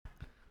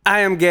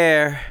I am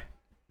Gare,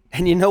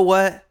 and you know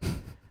what?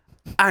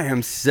 I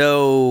am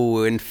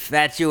so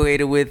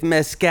infatuated with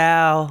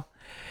mezcal.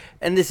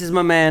 And this is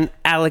my man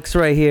Alex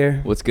right here.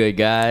 What's good,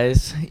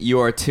 guys? You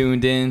are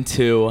tuned in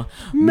to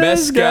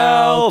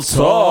Mezcal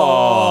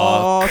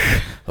Talk.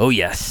 Oh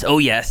yes, oh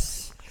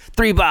yes.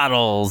 3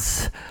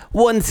 bottles,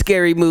 1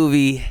 scary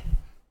movie.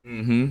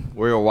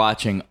 We're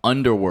watching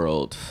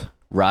Underworld: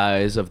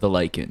 Rise of the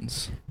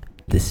Lycans.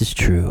 This is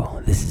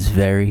true. This is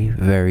very,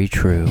 very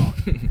true.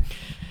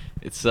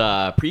 It's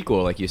a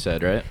prequel, like you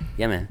said, right?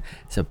 Yeah, man.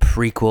 It's a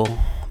prequel,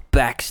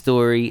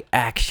 backstory,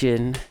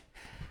 action.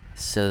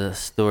 So the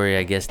story,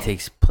 I guess,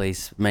 takes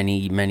place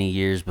many, many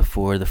years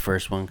before the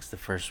first one, because the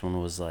first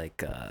one was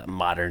like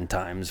modern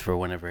times for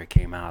whenever it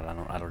came out.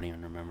 I don't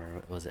even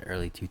remember. Was it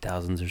early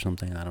 2000s or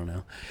something? I don't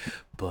know.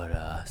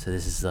 But so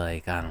this is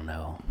like, I don't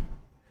know,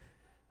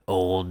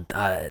 old.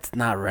 It's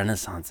not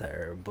Renaissance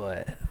era,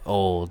 but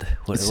old.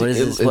 What is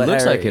this? It What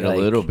looks era? like it a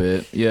little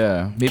bit.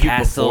 Yeah, maybe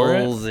before it.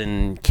 Castles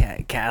and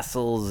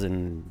castles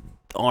and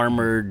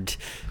armored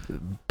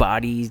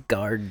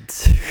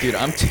bodyguards. Dude,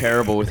 I'm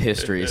terrible with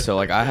history, so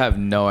like I have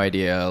no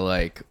idea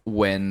like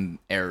when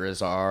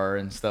eras are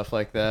and stuff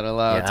like that. A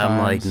lot of times, I'm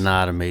like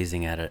not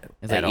amazing at it.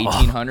 it's like at all.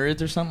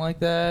 1800s or something like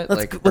that.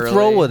 Let's early-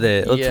 roll with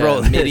it. Let's yeah,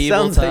 roll. Medieval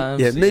Sounds like-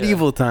 times.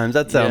 medieval times.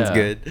 That sounds Yeah.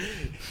 good.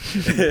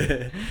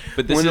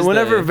 But this is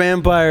Whenever the,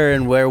 vampire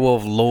and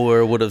werewolf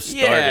lore would have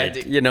started,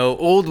 dude. you know,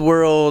 old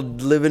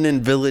world, living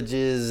in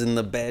villages, and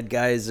the bad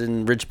guys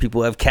and rich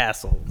people have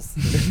castles.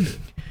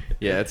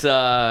 yeah, it's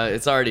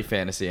already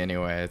fantasy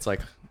anyway. It's like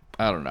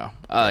I don't know.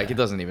 Like it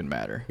doesn't even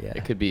matter. Yeah.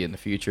 It could be in the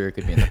future. It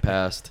could be in the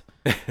past.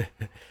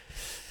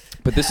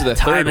 But this is the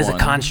Time third is one. a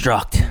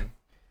construct.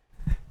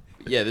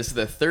 Yeah, this is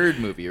the third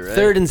movie, right?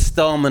 Third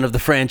installment of the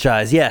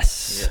franchise.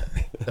 Yes.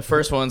 Yeah. The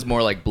first one's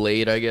more like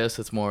Blade, I guess.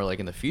 It's more like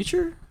in the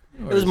future.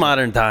 It was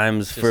modern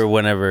times for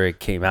whenever it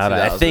came out.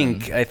 I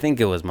 2000. think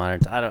it was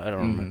modern. I don't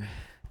remember.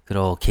 Good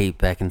old Kate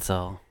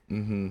Beckinsale.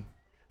 Mm-hmm.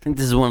 I think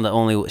this is one of the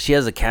only. She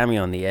has a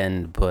cameo in the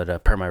end,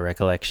 but per my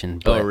recollection.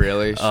 But, Oh,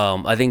 really?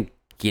 I think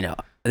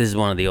this is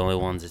one of the only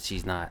ones that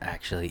she's not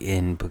actually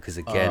in because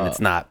again, it's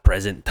not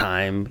present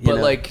time. But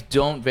like,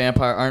 aren't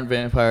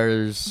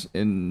vampires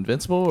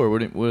invincible, or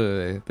what are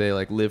they? They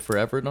like live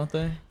forever, don't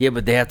they? yeah,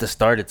 but they have to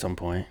start at some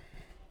point.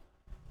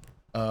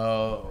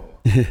 Oh.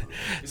 Is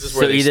this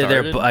So either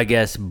they're, I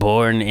guess,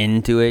 born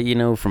into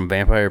it, from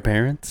vampire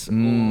parents,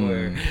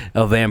 or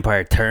a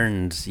vampire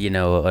turns, a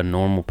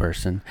normal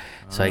person.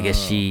 So I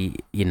guess she,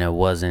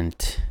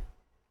 wasn't,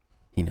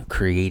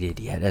 created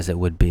yet, as it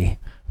would be.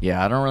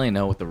 Yeah, I don't really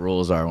know what the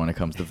rules are when it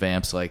comes to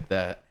vamps like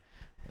that.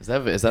 Is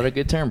that a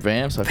good term,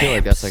 vamps? I feel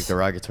like that's like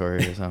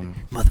derogatory or something.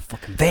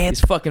 Motherfucking vamps.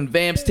 These fucking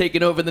vamps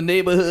taking over the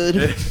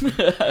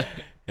neighborhood.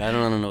 I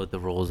don't know what the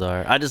rules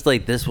are. I just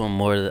like this one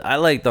more. I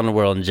liked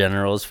Underworld in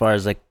general as far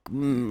as like,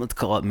 let's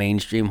call it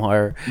mainstream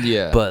horror.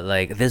 Yeah. But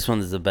like this one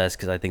is the best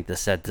because I think the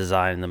set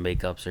design and the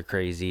makeups are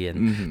crazy.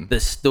 And the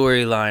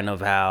storyline of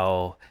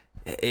how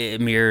it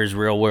mirrors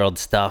real world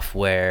stuff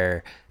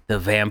where the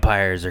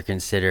vampires are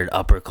considered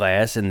upper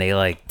class and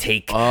they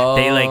take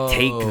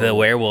the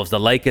werewolves. The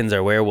Lycans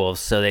are werewolves,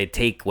 so they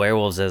take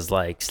werewolves as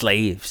like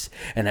slaves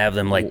and have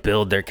them like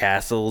build their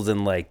castles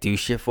and like do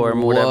shit for them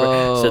or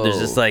whatever. So there's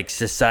this like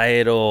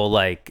societal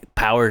like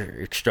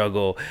power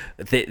struggle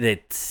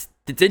that's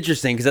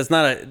interesting because that's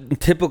not a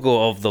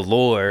typical of the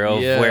lore of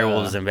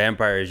werewolves and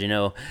vampires,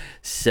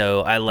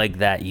 So I like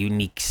that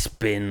unique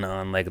spin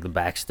on like the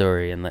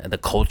backstory and the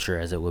culture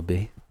as it would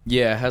be.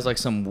 Yeah, it has like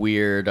some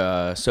weird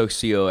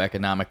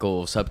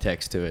socio-economical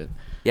subtext to it.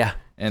 Yeah.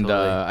 And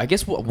totally. I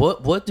guess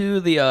what do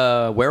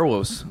the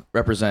werewolves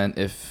represent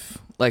if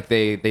like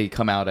they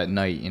come out at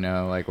night,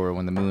 like or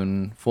when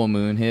the full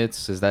moon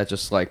hits? Is that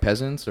just like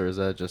peasants, or is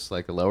that just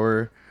like the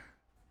lower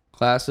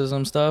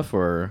classism stuff,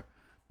 or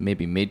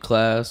maybe mid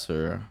class,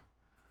 or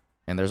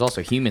and there's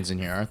also humans in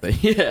here, aren't they?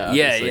 Yeah.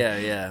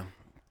 Yeah.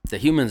 The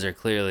humans are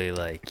clearly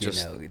like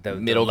Just the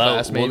middle low,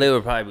 class, well, maybe? they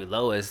were probably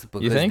lowest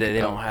because think? they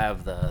don't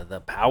have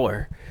the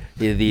power.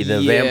 The Yeah.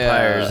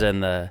 vampires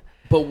and the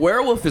But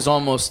werewolf is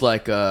almost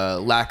like a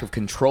lack of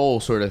control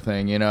sort of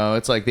thing,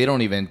 It's like they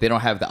don't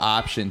have the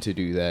option to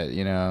do that,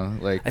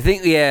 Like I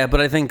think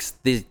but I think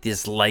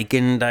this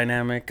Lycan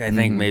dynamic I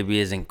think maybe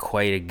isn't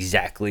quite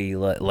exactly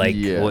like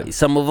what,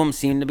 some of them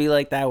seem to be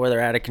like that where they're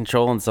out of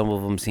control and some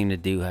of them seem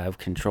to have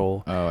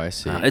control. Oh, I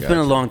see. It's been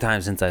a long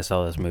time since I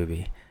saw this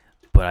movie,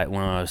 but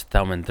when I was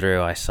thumbing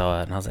through, I saw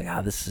it and I was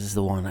like, this is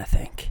the one I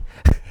think.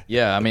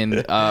 Yeah, I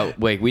mean,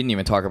 wait, we didn't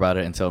even talk about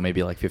it until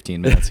maybe like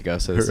 15 minutes ago.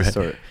 So this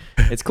is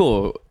it's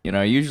cool.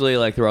 Usually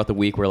like throughout the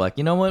week, we're like,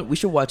 you know what, we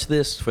should watch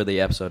this for the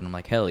episode. And I'm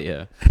like, hell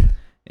yeah.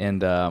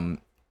 And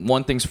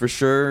one thing's for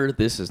sure,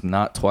 this is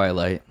not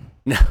Twilight.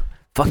 No,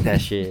 Fuck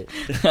that shit.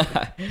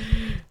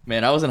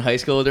 Man, I was in high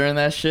school during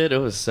that shit. It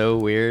was so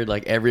weird.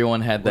 Like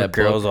everyone had that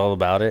Girls book. all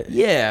about it.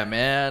 Yeah,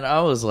 man.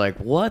 I was like,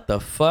 what the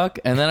fuck?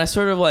 And then I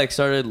sort of like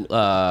started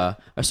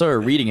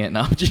reading it, and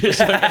I'm just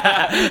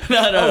like, no.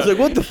 I was like,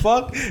 what the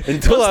fuck?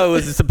 Until I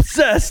was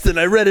obsessed and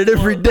I read it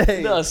every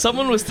day. No,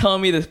 someone was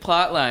telling me this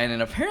plot line,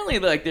 and apparently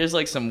like there's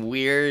like some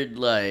weird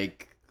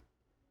like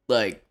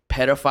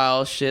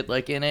pedophile shit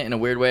like in it in a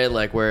weird way,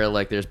 like where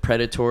like there's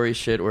predatory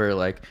shit where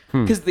like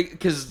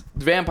because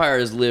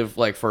vampires live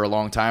like for a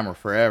long time or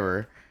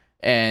forever,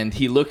 and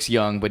he looks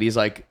young, but he's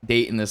like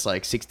dating this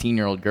like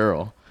 16-year-old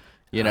girl,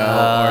 you know.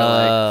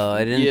 Oh,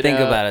 I didn't think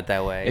about it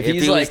that way. If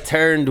he was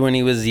turned when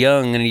he was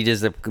young and he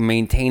just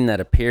maintained that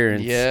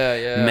appearance,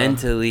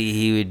 mentally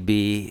he would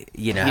be,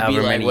 you know,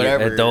 however many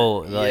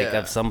adult, like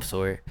of some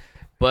sort.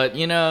 But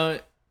you know,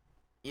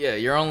 yeah,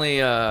 you're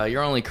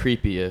only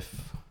creepy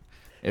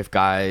if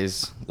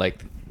guys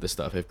like the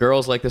stuff. If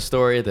girls like the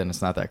story, then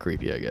it's not that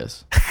creepy, I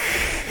guess. I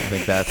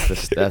think that's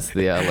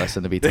the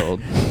lesson to be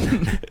told.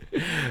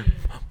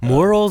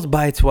 Morals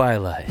by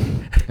Twilight.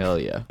 Hell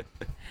yeah.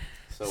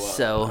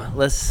 So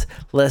let's.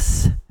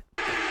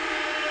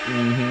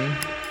 Mm-hmm.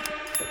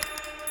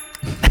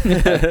 It's been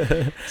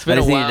I just a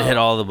needed while. to hit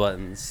all the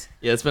buttons.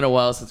 Yeah, it's been a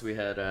while since we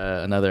had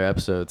another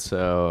episode,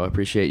 so I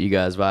appreciate you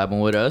guys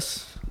vibing with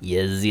us.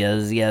 Yes.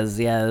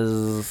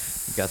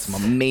 Got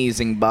some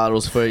amazing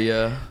bottles for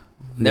you.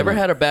 Never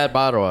had a bad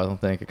bottle, I don't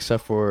think,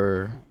 except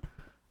for...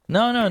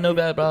 No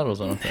bad bottles,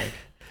 I don't think.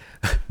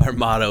 Our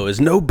motto is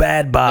no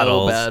bad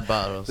bottles. No bad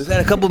bottles. We've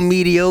had a couple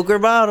mediocre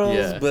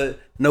bottles, but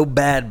no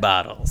bad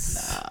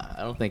bottles. Nah,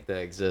 I don't think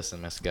they exist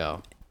in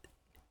Mezcal.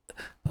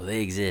 Well,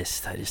 they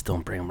exist. I just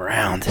don't bring them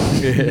around.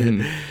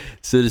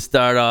 So to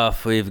start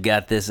off, we've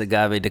got this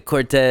Agave de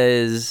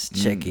Cortez.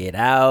 Check it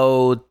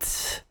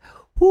out.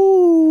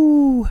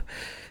 Woo!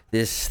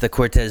 The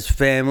Cortez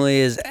family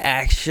is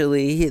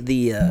actually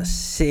the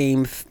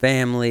same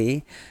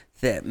family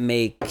that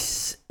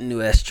makes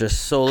Nuestra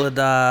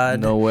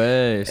Soledad. No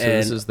way. So and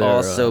this is their,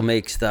 also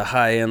makes the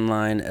high-end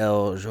line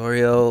El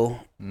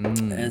Jorio.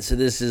 And so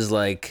this is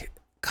like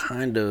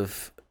kind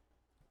of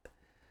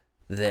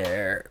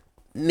their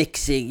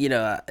mixing, you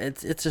know,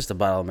 it's just a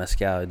bottle of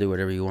mezcal. Do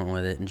whatever you want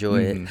with it,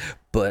 enjoy it.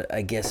 But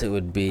I guess it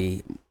would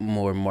be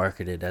more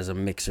marketed as a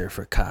mixer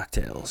for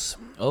cocktails.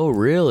 Oh,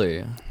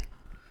 really?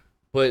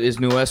 But is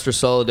Nuestra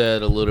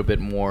Soledad a little bit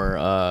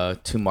more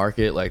to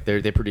market? Like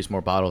they produce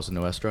more bottles than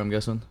Nuestra, I'm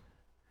guessing.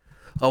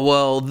 Oh,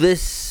 well,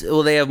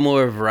 they have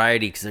more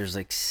variety because there's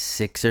like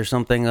 6 or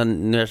something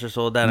on Nuestra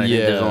Soledad. I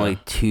think there's only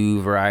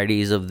 2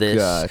 varieties of this.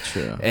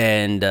 Gotcha.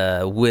 And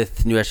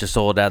with Nuestra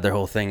Soledad, their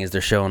whole thing is they're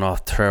showing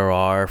off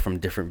terroir from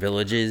different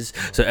villages.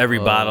 So every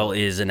bottle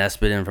is an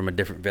Espadin from a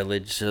different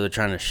village. So they're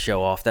trying to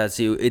show off that.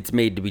 So it's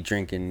made to be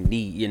drinking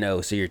neat, you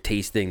know, so you're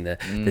tasting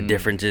the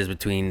differences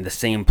between the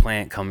same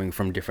plant coming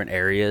from different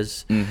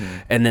areas.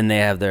 And then they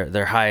have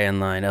their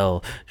high-end line,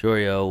 El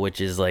Jorio, which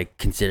is like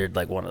considered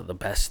like one of the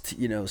best,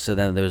 you know, so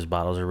then those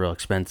bottles are real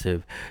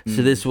expensive.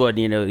 So this one,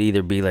 you know,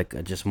 either be like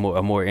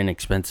a more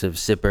inexpensive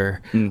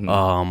sipper,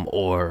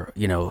 or,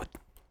 you know,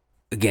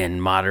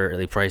 again,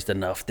 moderately priced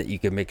enough that you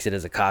can mix it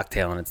as a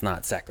cocktail and it's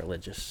not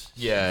sacrilegious.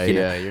 Yeah, you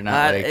know? You're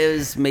not like... It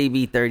was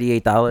maybe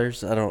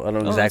 $38. I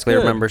don't exactly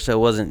remember. So it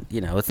wasn't,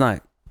 you know, it's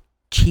not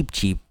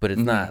cheap, but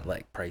it's not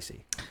like pricey.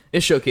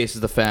 It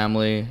showcases the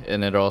family,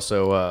 and it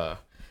also,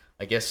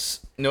 I guess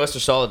Nuestra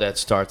Soledad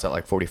starts at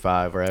like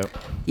 45, right?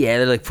 Yeah,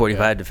 they're like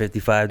 45 to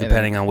 55,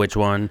 depending on which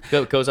one.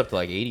 It goes up to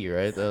like 80,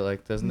 right?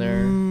 Like, doesn't there?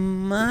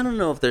 I don't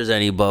know if there's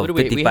any above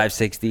 55,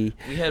 60.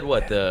 We had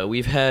what?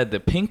 We've had the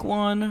pink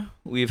one. Have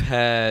we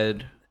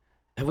had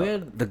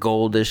the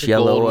goldish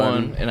yellow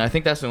one? And I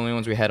think that's the only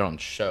ones we had on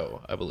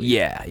show, I believe.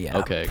 Yeah.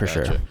 Okay, for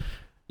gotcha. sure.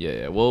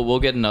 Yeah. We'll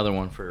get another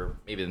one for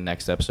maybe the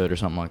next episode or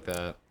something like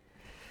that.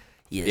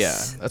 Yes.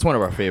 Yeah, that's one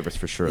of our favorites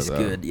for sure. It's though.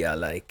 good. Yeah,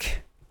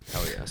 like.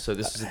 Oh yeah. So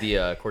this is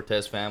the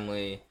Cortez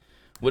family.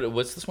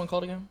 What's this one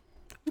called again?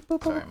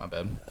 Sorry, my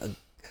bad.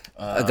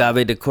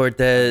 Agave de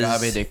Cortez.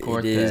 Agave de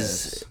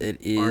Cortez. It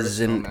is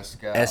an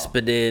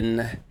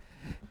Espadin.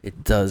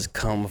 It does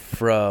come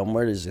from.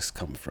 Where does this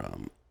come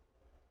from?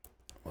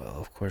 Well,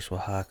 of course,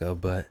 Oaxaca,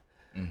 but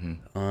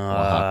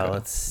Oaxaca.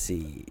 let's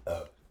see.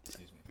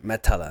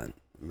 Metathlon.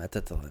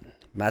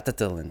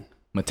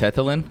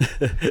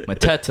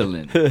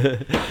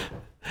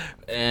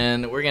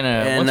 And we're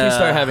gonna once we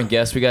start having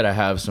guests, we gotta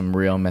have some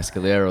real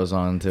mezcaleros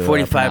on to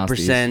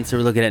 45%. So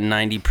we're looking at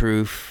 90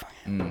 proof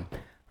on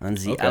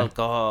the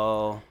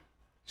alcohol.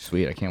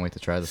 Sweet, I can't wait to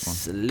try this one.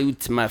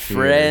 Salute, my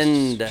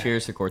friend.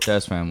 Cheers to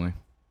Cortez family.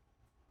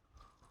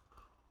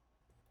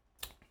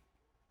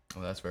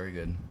 Oh, that's very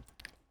good.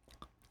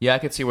 Yeah, I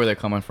could see where they're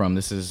coming from.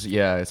 This is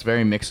it's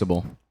very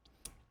mixable.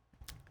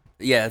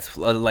 Yeah, it's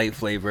a light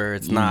flavor.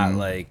 It's not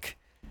like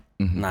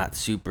not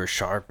super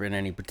sharp in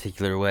any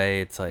particular way.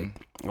 It's like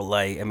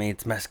light. I mean,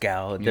 it's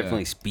mezcal. It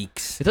definitely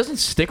speaks. It doesn't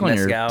stick on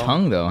your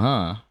tongue though,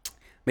 huh?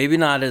 Maybe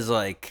not as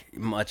like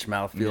much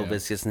mouthfeel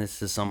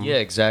viscousness as some. Yeah,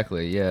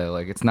 exactly. Yeah,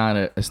 like it's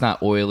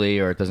not oily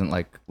or it doesn't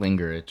like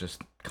linger. It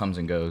just comes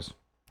and goes.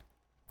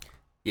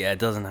 Yeah, it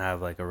doesn't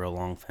have like a real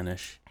long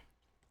finish.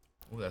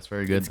 Oh, that's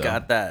very good. It's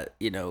got that,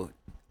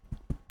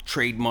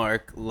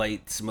 trademark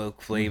light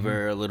smoke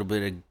flavor, a little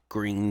bit of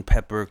green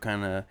pepper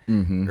kind of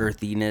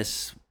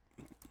earthiness.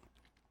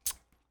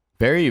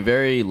 Very,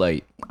 very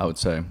light, I would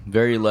say.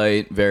 Very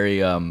light,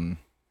 very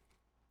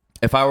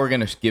if I were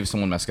gonna give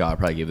someone mezcal, I'd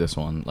probably give this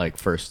one like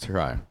first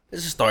try.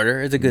 It's a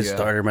starter. It's a good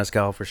starter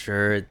mezcal for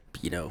sure.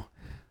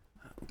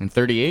 And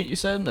 38, you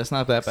said? That's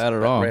not that bad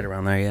at all. Right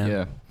around there, yeah.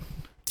 Yeah.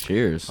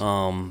 Cheers.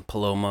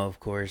 Paloma, of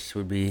course,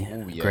 would be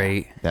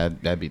great.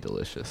 That'd be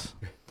delicious.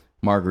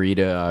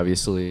 Margarita,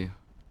 obviously.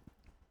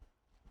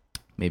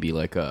 Maybe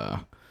like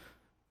I've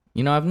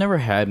never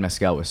had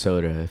mezcal with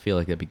soda. I feel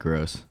like that'd be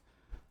gross.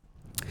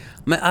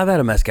 I've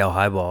had a mezcal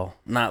highball.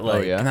 Not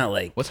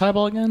like what's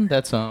highball again?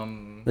 That's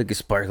like a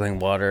sparkling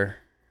water.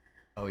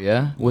 Oh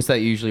yeah. What's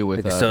that usually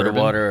with? Like soda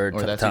bourbon? water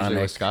or that's tonic.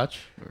 usually with scotch.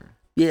 Or?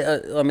 Yeah,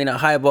 I mean, a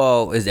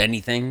highball is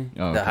anything.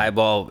 Oh, okay. The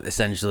highball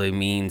essentially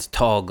means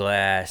tall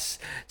glass,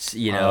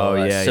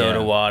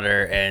 soda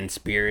water and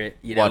spirit.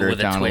 Water with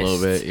it down a twist, a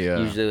little bit, yeah.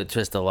 Usually with a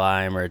twist of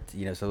lime or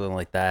something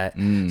like that.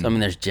 So I mean,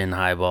 there's gin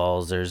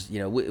highballs. There's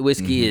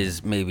whiskey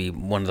is maybe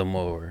one of the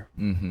more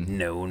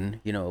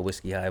known. A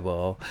whiskey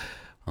highball.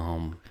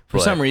 For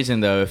some reason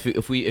though,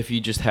 if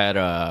you just had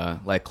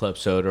like club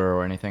soda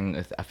or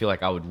anything, I feel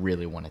like I would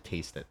really want to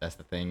taste it. That's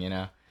the thing,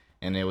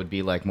 And it would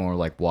be like more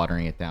like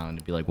watering it down.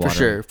 It'd be like for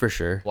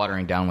sure.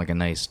 Watering down like a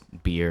nice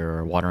beer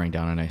or watering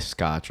down a nice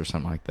scotch or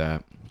something like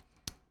that.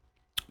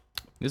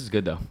 This is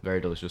good though.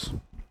 Very delicious.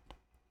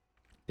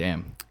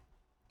 Damn.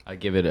 I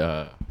give it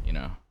 5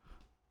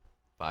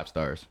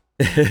 stars.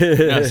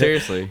 No,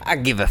 seriously. I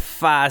give it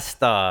 5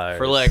 stars.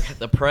 For like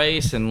the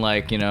price and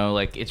like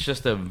it's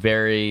just a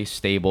very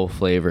stable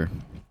flavor.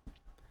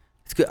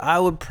 It's good. I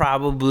would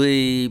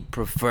probably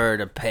prefer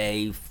to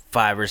pay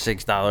 $5 or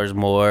 $6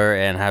 more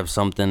and have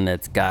something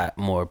that's got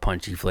more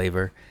punchy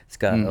flavor. It's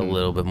got a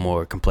little bit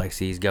more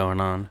complexities going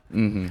on.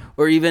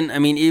 Or even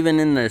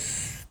in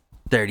this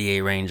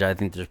 38 range, I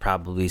think there's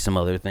probably some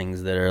other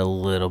things that are a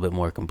little bit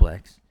more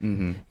complex.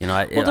 It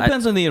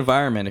depends on the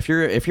environment. If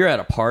you're at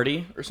a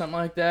party or something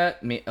like that,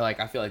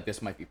 I feel like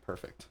this might be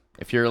perfect.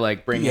 If you're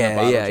like bringing a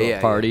bottle to a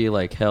party,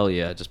 like hell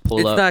yeah, just pull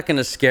up. It's not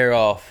gonna scare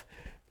off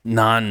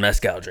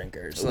non-mezcal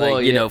drinkers,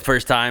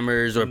 first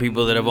timers or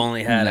people that have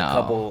only had a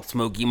couple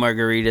smoky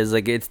margaritas.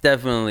 Like it's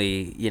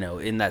definitely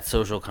in that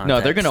social context. No,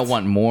 they're gonna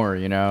want more.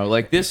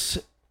 Like this,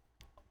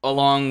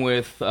 along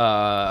with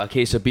a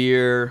case of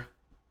beer.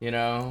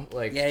 It'll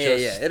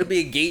be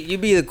a gate.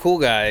 You'd be the cool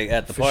guy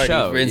at the party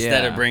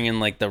instead of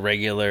bringing like the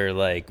regular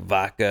like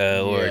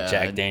vodka or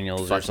Jack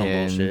Daniels or some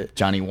bullshit.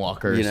 Johnny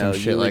Walker, or some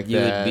shit like that. You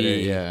would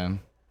be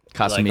like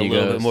a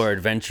little bit more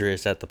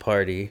adventurous at the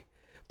party.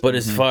 But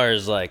as far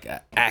as like an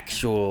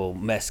actual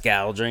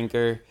mezcal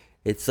drinker,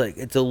 it's like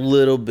it's a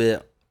little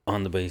bit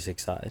on the basic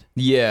side.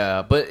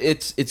 Yeah, but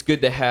it's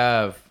good to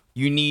have.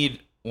 You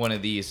need one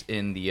of these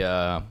in the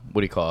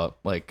what do you call it?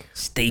 Like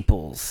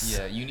staples.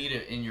 Yeah, you need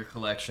it in your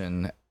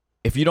collection.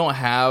 If you don't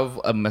have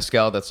a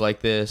mezcal that's like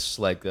this,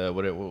 like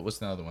what's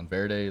the other one?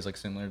 Verde is like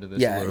similar to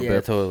this a little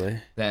bit. Totally.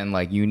 Then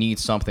like you need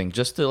something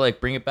just to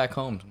like bring it back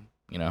home,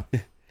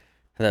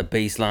 That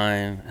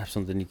baseline, have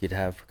something you could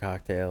have for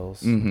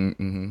cocktails.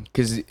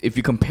 Because if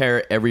you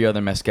compare every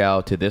other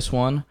mezcal to this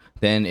one,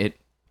 then it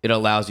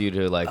allows you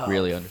to like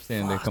really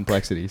understand the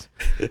complexities.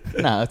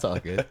 Nah, that's all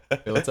good.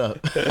 Hey, what's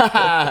up? For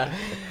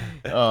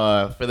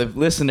the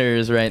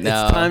listeners right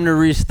now, it's time to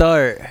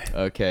restart.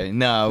 Okay,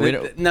 no, we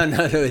don't. No.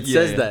 It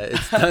says that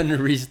it's time to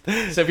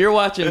restart. So if you're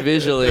watching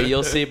visually,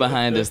 you'll see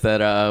behind us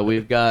that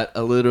we've got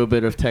a little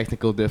bit of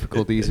technical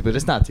difficulties, but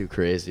it's not too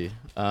crazy.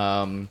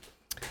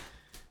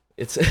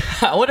 It's.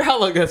 I wonder how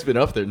long that's been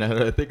up there. Now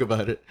that I think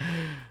about it.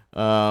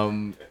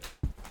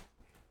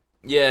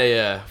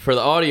 Yeah. For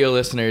the audio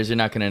listeners, you're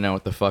not gonna know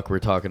what the fuck we're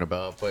talking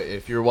about. But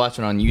if you're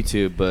watching on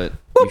YouTube,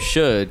 you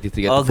should get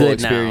to get the full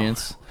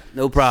experience.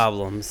 No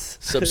problems.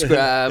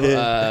 Subscribe.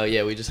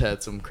 We just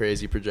had some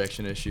crazy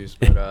projection issues,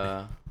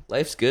 but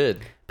life's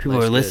good.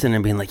 People are listening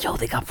and being like, "Yo,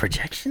 they got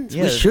projections.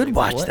 We should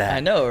watch that."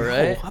 I know,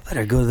 right? I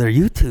better go to their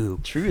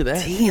YouTube. True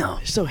that. Damn,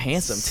 they're so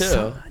handsome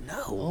too. I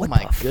know. Oh what my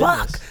the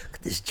goodness. fuck?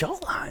 This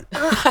jawline.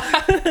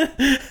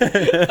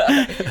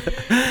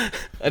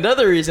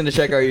 Another reason to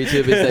check our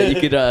YouTube is that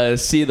you could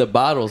see the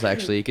bottles.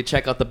 Actually, you could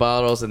check out the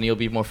bottles, and you'll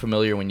be more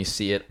familiar when you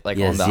see it, like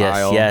on the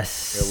aisle.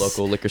 Yes. Your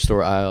local liquor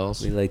store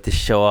aisles. We like to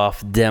show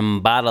off them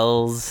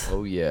bottles.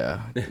 Oh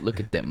yeah, look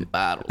at them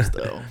bottles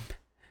though.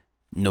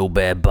 No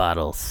bad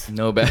bottles.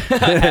 No bad.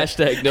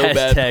 Hashtag no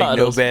bad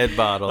bottles. No bad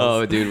bottles.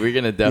 Oh, dude, we're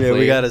gonna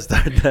definitely. We gotta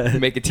start that.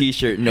 Make a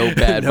T-shirt. No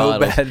bad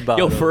bottles. Bad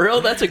bottles. Yo, for real,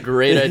 that's a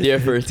great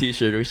idea for a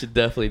T-shirt. We should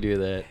definitely do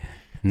that.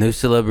 No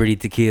celebrity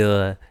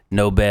tequila.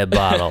 No bad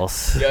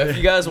bottles. Yeah, if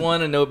you guys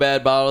want a no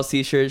bad bottles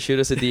T-shirt, shoot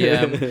us a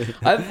DM.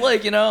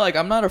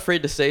 I'm not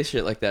afraid to say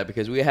shit like that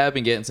because we have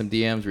been getting some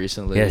DMs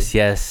recently.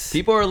 Yes.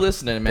 People are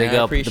listening, man. Big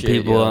up the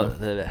people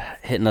that are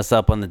hitting us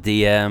up on the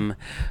DM.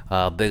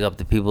 Big up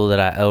the people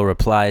that I owe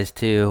replies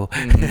to.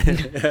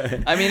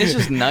 I mean, it's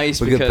just nice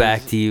We'll because get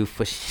back to you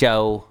for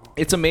show.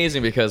 It's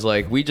amazing because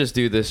like we just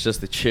do this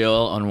just to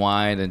chill,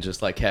 unwind, and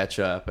just like catch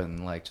up,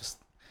 and like just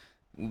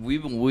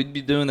we'd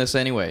be doing this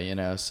anyway, you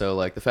know. So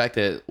like the fact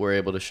that we're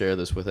able to share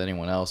this with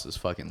anyone else is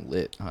fucking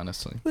lit,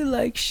 honestly. We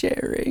like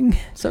sharing.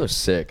 So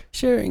sick.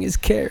 Sharing is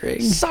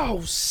caring.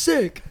 So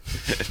sick.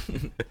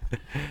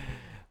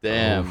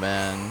 Damn,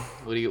 man.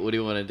 What do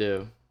you want to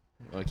do?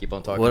 Want to keep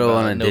on talking What do I about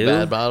wanna no do?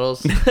 bad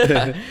bottles?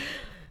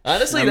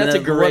 Honestly, I mean, that's a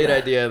great what-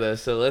 idea, though.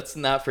 So let's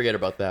not forget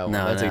about that one.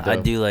 No, That's no, I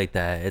do like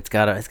that. It's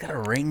got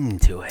a ring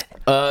to it.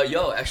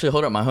 Yo, actually,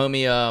 hold up. My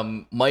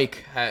homie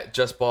Mike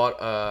just bought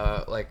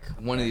like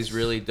one of these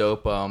really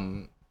dope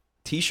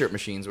t-shirt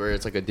machines where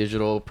it's like a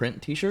digital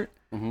print t-shirt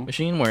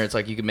machine where it's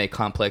like you can make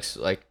complex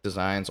like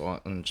designs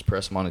on and just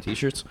press them on the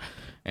t-shirts.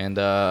 And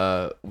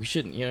we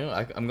should, you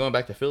know, I'm going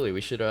back to Philly.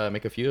 We should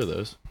make a few of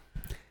those.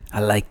 I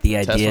like the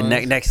idea.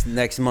 Test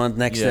Next month,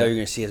 year, you're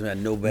gonna see us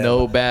man. No bad.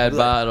 No bad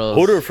bottles.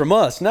 Order from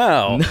us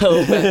now.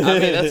 No bad. I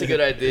mean, that's a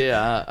good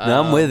idea.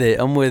 No, I'm with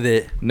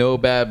it. No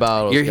bad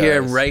bottles. You're here,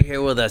 guys. right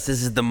here with us.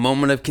 This is the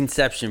moment of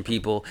conception,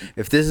 people.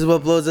 If this is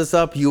what blows us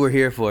up, you were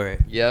here for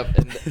it. Yep.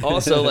 And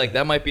also, like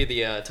that might be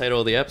the title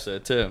of the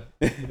episode too.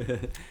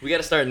 We got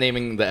to start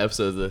naming the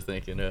episodes. I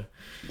think, you know,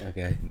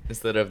 Okay.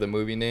 instead of the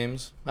movie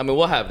names. I mean,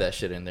 we'll have that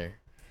shit in there.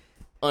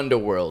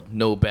 Underworld,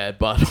 no bad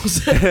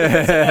bottles.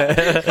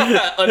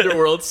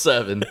 Underworld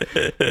 7,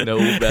 no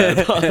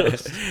bad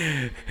bottles.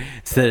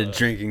 Instead of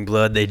drinking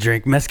blood, they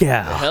drink mezcal.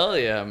 Hell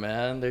yeah,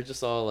 man. They're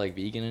just all like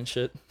vegan and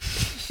shit.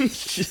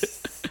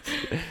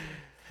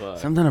 Fuck.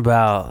 Something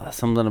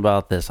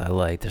about this I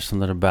like. There's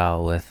something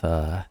about with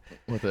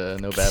With the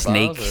no bad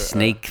bottles? Or,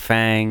 snake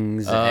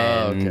fangs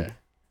Oh, and okay.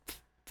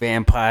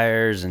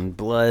 vampires and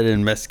blood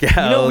and mezcal. You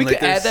know, we Like,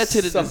 could add there's that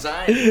to the some-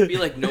 design. It'd be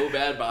like no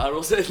bad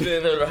bottles, and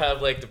then it'll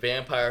have like the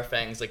vampire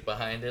fangs like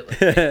behind it.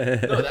 Like,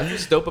 no, that's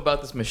what's dope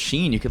about this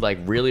machine. You could like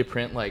really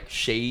print like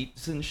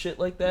shades and shit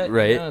like that.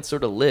 Right. You know, it's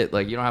sort of lit.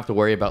 Like you don't have to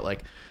worry about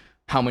like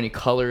how many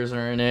colors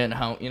are in it and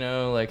how, you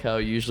know, like how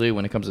usually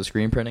when it comes to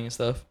screen printing and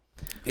stuff.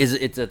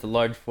 It's at the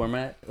large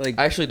format? Like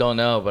I actually don't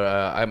know, but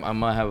I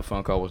might have a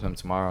phone call with him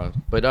tomorrow.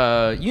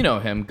 But you know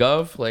him,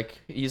 Gov. Like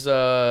he's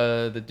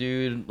the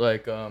dude.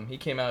 Like he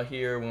came out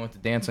here. We went to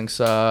Dancing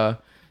Saw.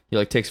 He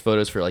like takes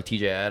photos for like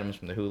TJ Adams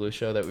from the Hulu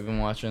show that we've been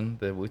watching,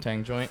 the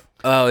Wu-Tang joint.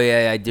 Oh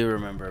yeah, I do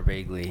remember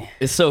vaguely.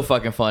 It's so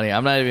fucking funny.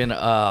 I'm not even.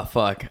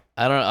 Fuck.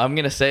 I don't. I'm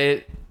gonna say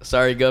it.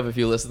 Sorry, Gov, if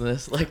you listen to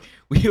this. Like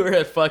we were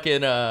at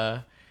fucking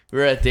we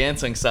were at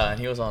Dancing Saw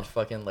and he was on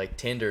fucking like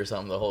Tinder or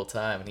something the whole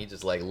time, and he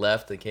just like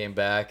left and came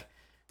back.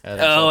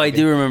 Oh, I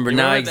do remember. You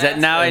Now remember that?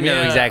 now I know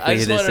Yeah, exactly I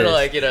who just this wanted is. to,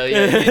 like, you know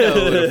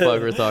who the fuck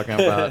we're talking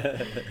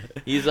about.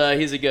 He's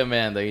a good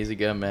man though. He's a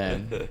good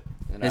man.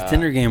 And, His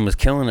Tinder game was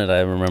killing it, I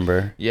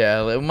remember.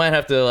 Yeah, we might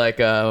have to like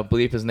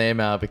bleep his name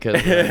out because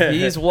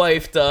he's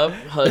wifed up,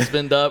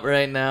 husband up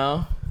right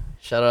now.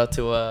 Shout out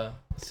to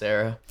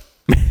Sarah.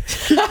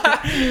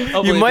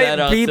 I'll You bleep might that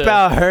out, beep too.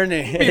 out her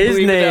name, his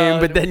bleep it name,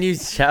 out. but then you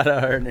shout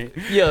out her name.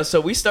 Yeah,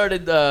 so we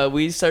started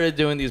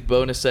doing these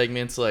bonus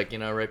segments like, you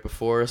know, right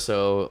before.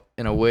 So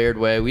in a weird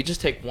way, we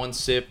just take one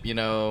sip, you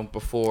know,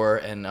 before,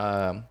 and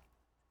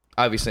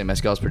obviously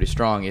mezcal's pretty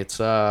strong. It's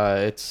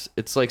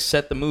like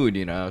set the mood,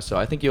 you know. So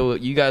I think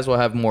you guys will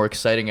have more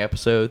exciting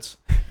episodes.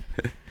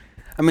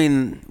 I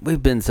mean,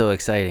 we've been so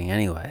exciting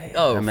anyway.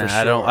 Oh, I mean, for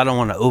I don't sure.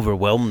 want to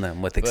overwhelm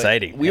them with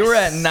exciting. We were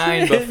at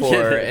 9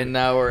 before, and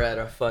now we're at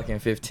a fucking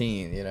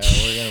 15. You know,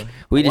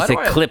 We just Why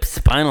do I- eclipsed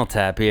Spinal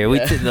Tap here.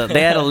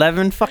 They had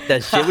 11. Fuck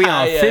that shit. We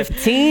on Yeah.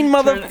 15,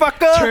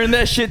 motherfucker. Turn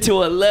that shit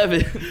to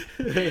 11.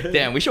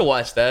 Damn, we should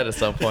watch that at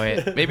some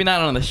point. Maybe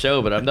not on the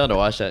show, but I'm down to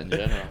watch that in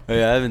general. Oh,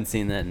 yeah, I haven't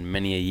seen that in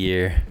many a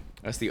year.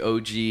 That's the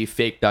OG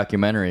fake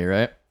documentary,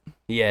 right?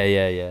 Yeah.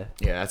 Yeah,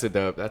 that's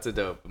a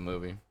dope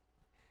movie.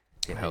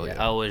 Hell I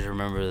always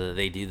remember that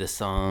they do the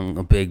song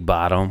 "A Big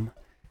Bottom."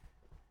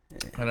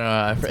 I don't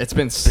know. It's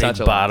been Big such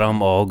a long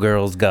bottom, all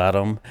girls got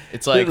them.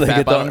 It's like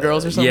Fat Bottom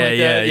Girls or something like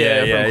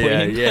that.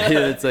 From Queen. Yeah.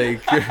 It's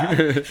like,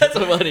 That's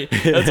so funny.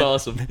 That's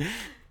awesome.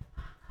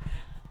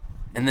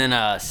 and then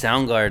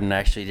Soundgarden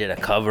actually did a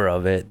cover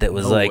of it that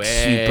was No like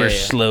way. super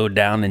slowed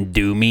down and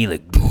doomy,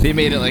 like. They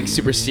made it like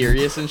super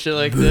serious and shit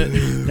like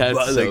that. That's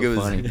Like, so it was-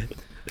 funny.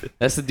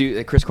 That's the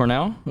dude, Chris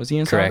Cornell? Was he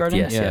in Correct, Soundgarden?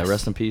 yes, Yeah, yes.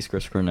 rest in peace,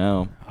 Chris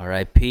Cornell.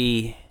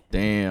 R.I.P.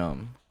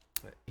 Damn.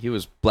 He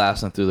was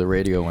blasting through the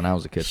radio when I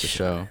was a kid for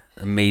show.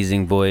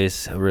 Amazing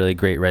voice, a really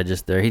great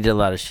register. He did a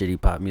lot of shitty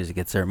pop music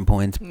at certain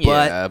points, but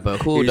Yeah,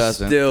 but who he's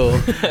doesn't?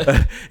 still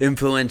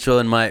influential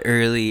in my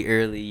early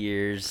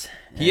years.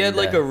 He had And,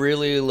 like a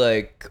really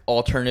like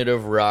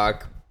alternative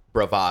rock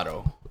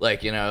bravado.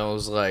 Like, you know, it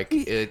was like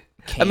it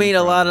I mean, came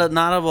a lot from- of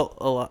not of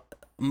a lot.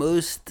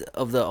 most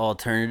of the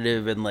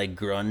alternative and like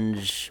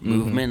grunge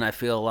movement, I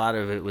feel a lot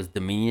of it was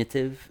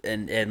diminutive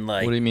and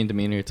like. What do you mean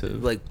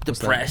diminutive? Like What's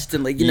depressed that?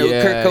 and like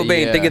Kurt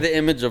Cobain. Yeah. Think of the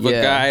image of a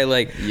guy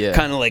like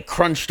kind of like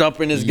crunched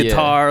up in his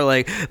guitar,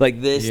 like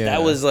this. Yeah.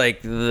 That was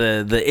like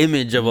the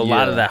image of a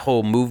lot of that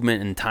whole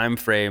movement and time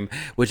frame,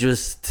 which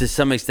was to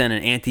some extent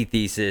an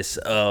antithesis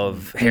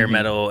of hair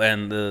metal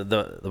and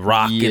the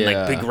rock and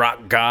like big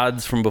rock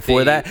gods from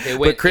before that.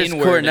 But Chris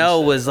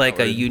Cornell was like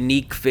a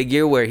unique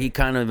figure where he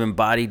kind of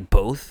embodied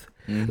both.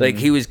 Like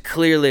he was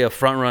clearly a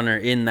front runner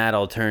in that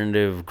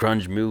alternative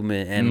grunge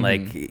movement and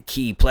like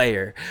key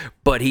player,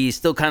 but he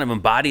still kind of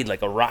embodied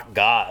like a rock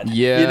god.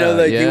 Yeah, you know,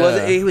 like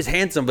he was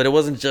handsome, but it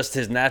wasn't just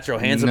his natural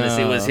handsomeness;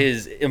 it was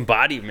his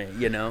embodiment.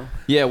 You know.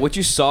 Yeah, what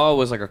you saw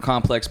was like a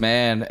complex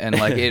man, and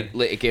like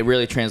it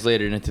really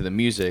translated into the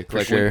music.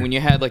 Like when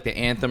you had like the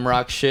anthem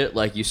rock shit,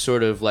 like you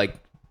sort of like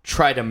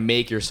try to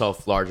make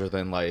yourself larger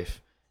than life.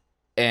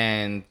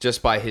 And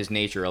just by his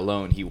nature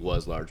alone, he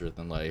was larger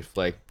than life.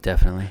 Like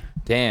definitely.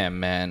 Damn,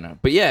 man.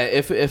 But yeah,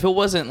 if it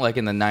wasn't like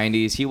in the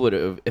 90s, he would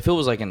have. If it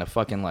was like in the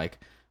fucking like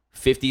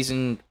 50s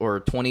and or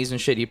 20s and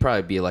shit, he'd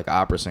probably be like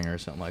opera singer or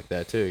something like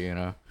that too. You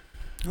know.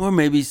 Or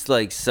maybe it's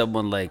like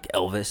someone like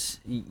Elvis.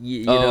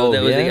 You know,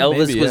 that was like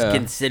Elvis was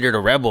considered a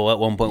rebel at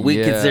one point. We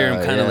consider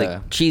him kind of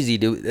like cheesy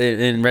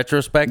in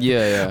retrospect.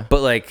 Yeah. But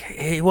like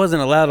he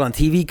wasn't allowed on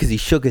TV because he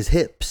shook his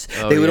hips.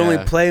 They would only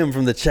play him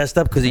from the chest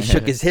up because he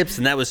shook his hips,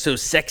 and that was so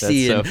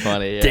sexy and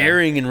funny,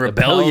 daring and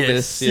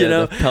rebellious. The pelvis, you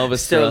know, the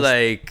pelvis so thrust.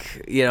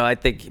 like I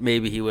think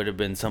maybe he would have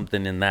been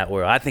something in that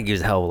world. I think he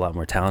was a hell of a lot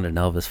more talented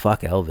than Elvis.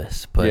 Fuck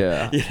Elvis.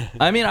 But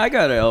I mean, I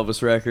got an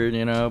Elvis record,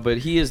 you know, but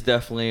he is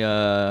definitely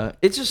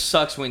it just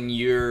sucks when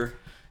you're,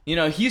 you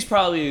know, he's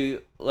probably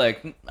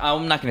like,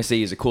 I'm not gonna say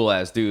he's a cool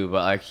ass dude,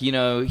 but like, you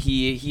know,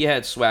 he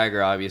had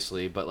swagger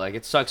obviously, but like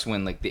it sucks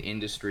when like the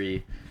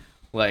industry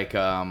like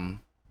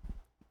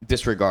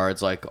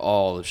disregards like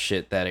all the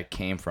shit that it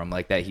came from,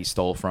 like that he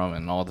stole from,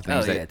 and all the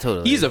things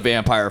totally. He's a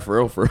vampire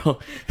for real.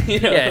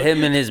 You know? Yeah,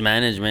 him and his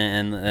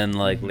management and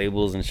like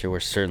labels and shit were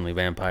certainly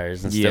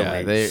vampires and still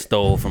they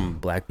stole from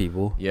black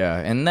people. Yeah,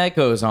 and that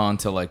goes on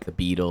to like the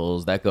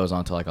Beatles. That goes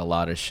on to like a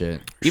lot of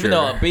shit. Even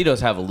though Beatles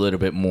have a little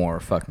bit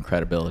more fucking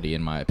credibility,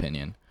 in my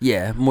opinion.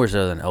 Yeah, more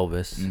so than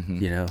Elvis.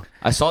 You know,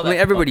 I saw that. I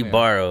mean, everybody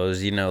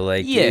borrows. You know,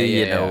 like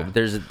you know,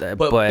 there's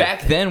but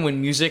back then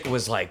when music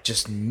was like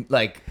just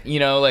like, you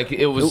know, like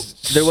it was.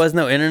 There was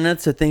no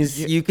internet, so things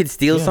you could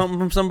steal something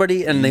from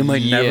somebody and they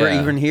might never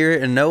even hear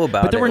it and know about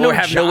it. But there were no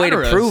have no way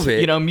to prove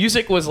it. You know,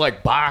 music was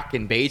like Bach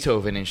and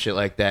Beethoven and shit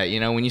like that. You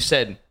know, when you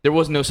said there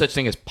was no such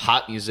thing as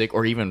pop music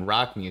or even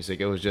rock music,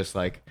 it was just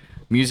like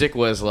music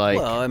was like.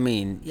 Well, I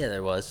mean,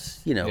 there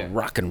was, you know,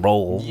 rock and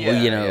roll.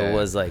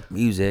 Was like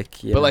music.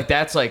 But like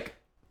that's like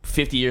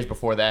 50 years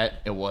before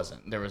that, it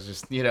wasn't. There was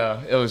just, you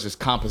know, it was just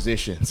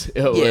compositions.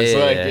 It was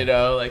like, you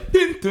know, like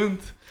dun, dun,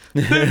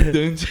 dun,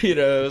 dun, you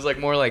know, it was like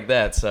more like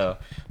that. So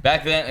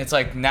back then, it's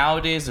like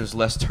nowadays there's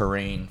less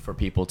terrain for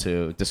people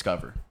to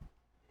discover.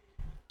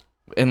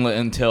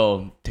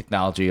 Until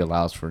technology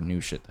allows for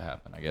new shit to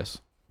happen, I guess.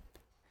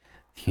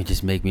 You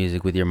just make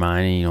music with your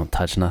mind and you don't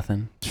touch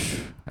nothing.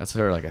 That's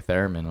sort of like a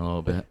theremin a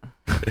little bit.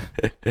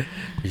 You're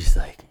just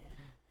like,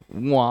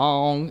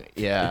 wong.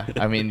 Yeah,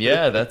 I mean,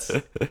 that's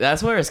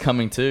where it's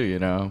coming to. You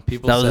know,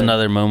 people. That was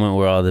another moment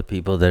where all the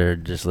people that are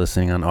just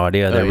listening on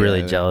audio, they're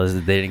really jealous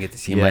that they didn't get to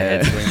see my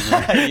head swing.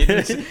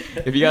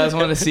 If you guys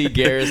want to see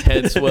Garrett's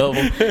head swivel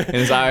and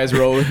his eyes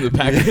roll in the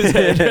back of his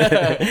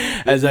head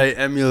as I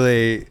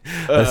emulate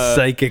a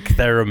psychic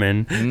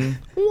theremin.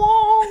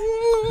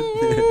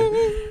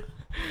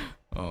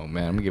 Oh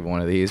man, I'm gonna give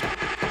one of these.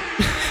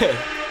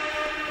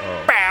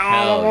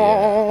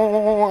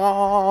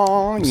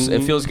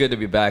 It feels good to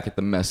be back at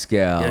the Mescal.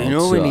 Yeah, you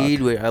know what we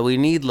need? We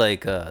need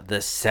like the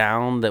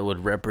sound that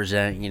would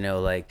represent, you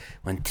know, like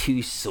when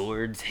two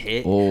swords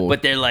hit,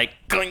 but they're like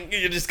clink,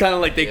 just kind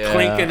of like they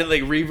clink and it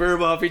like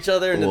reverb off each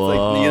other, and it's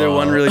like neither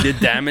one really did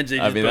damage. They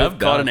just both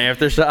caught an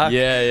aftershock.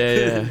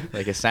 Yeah.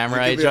 Like a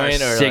samurai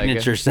joint or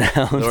signature like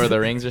sound, Lord of the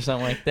Rings or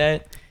something like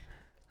that.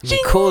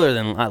 Cooler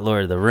than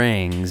Lord of the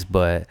Rings,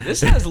 but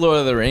this has Lord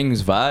of the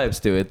Rings vibes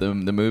to it. The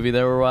movie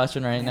that we're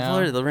watching right now.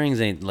 Lord of the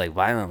Rings ain't like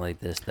violent like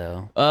this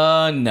though.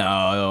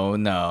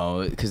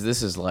 No, because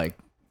this is like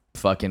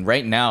fucking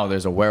right now.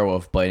 There's a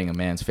werewolf biting a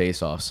man's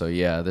face off. So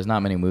yeah, there's not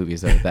many movies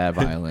that are that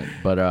violent.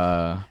 But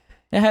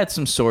it had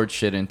some sword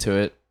shit into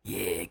it.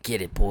 Yeah,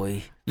 get it,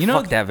 boy. You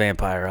know, fuck that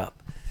vampire up.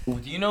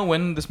 Do you know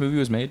when this movie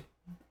was made?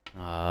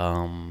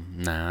 Nah,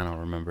 I don't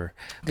remember.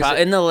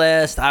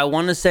 I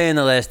want to say in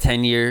the last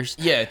 10 years.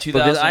 Yeah,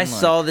 2000. Because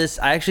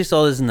I actually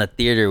saw this in the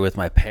theater with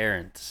my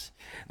parents.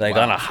 Like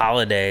on a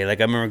holiday. Like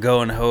I remember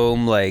going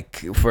home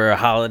like for a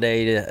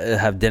holiday to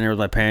have dinner with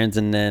my parents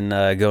and then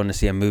going to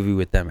see a movie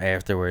with them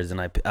afterwards. And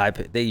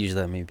they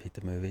usually let me pick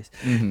the movies.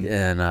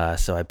 And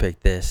so I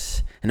picked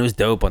this. And it was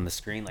dope on the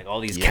screen. Like all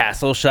these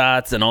castle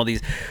shots and all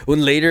these.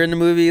 When later in the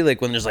movie, like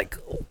when there's like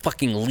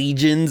fucking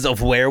legions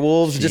of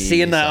werewolves, just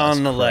seeing that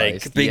on the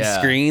like big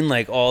screen,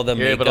 like all the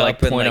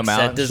makeup and like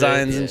set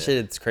designs and shit.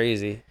 It's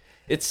crazy.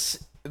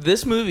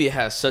 This movie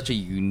has such a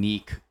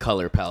unique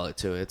color palette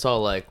to it. It's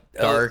all like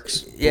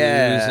darks, blues,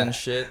 yeah. and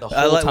shit. The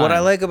whole time. What I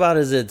like about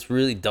it is it's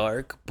really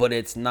dark, but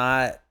it's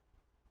not.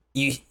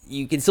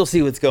 You can still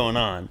see what's going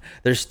on.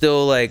 There's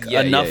still like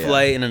enough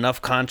light and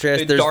enough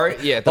contrast. There's dark,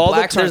 the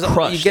blacks aren't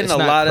crushed. You're getting It's a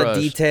not lot of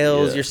crushed.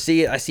 details.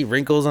 Yeah. I see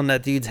wrinkles on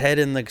that dude's head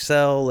in the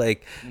cell.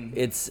 Like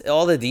it's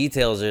all the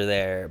details are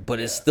there,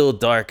 but it's still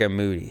dark and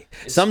moody.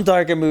 Some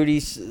dark and moody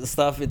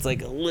stuff, it's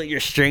like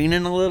you're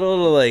straining a little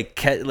to like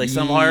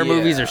some horror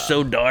movies are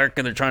so dark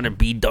and they're trying to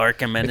be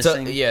dark and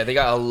menacing. They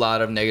got a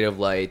lot of negative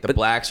light. The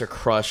blacks are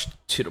crushed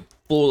to the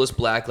fullest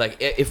black. Like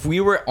if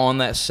we were on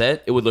that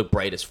set, it would look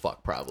bright as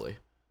fuck probably.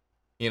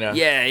 You know?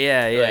 Yeah.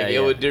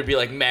 There'd be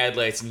like mad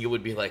lights, and you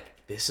would be like,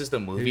 "This is the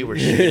movie we're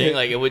shooting."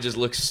 Like it would just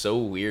look so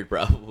weird,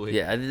 probably.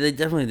 Yeah, they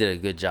definitely did a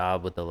good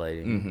job with the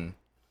lighting.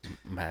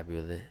 I'm happy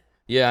with it.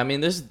 Yeah, I mean,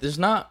 there's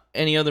not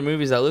any other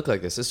movies that look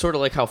like this. It's sort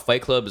of like how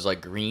Fight Club is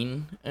like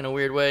green in a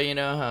weird way. You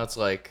know how it's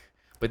like,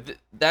 but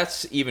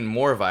that's even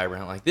more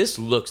vibrant. Like this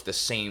looks the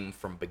same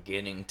from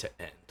beginning to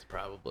end,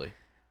 probably.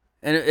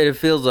 And it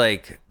feels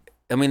like.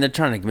 I mean, they're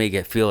trying to make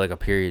it feel like a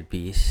period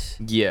piece.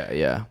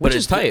 Yeah. Which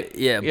is tight.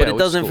 Yeah, but it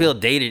doesn't feel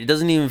dated. It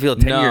doesn't even feel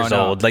 10 years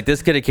old. Like,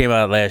 this could have came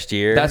out last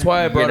year. That's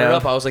why I brought it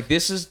up. I was like,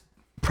 this is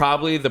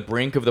probably the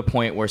brink of the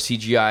point where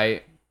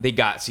they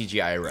got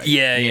CGI right.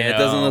 Yeah. It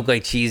doesn't look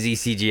like cheesy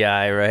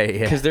CGI, right?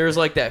 Because there's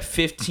like that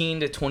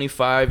 15 to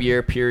 25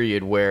 year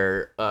period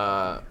where,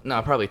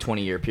 probably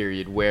 20 year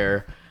period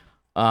where,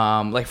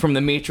 like from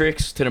The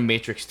Matrix to The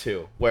Matrix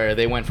 2, where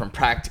they went from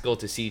practical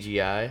to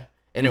CGI.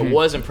 And it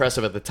was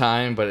impressive at the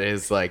time, but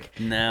it's like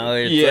now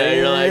it's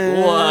you're like,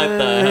 what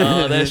the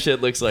hell? That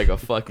shit looks like a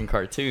fucking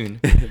cartoon.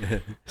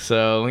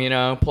 So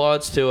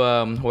applauds to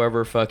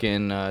whoever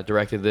fucking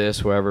directed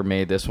this, whoever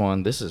made this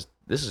one. This is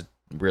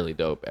really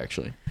dope,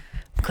 actually.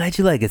 I'm glad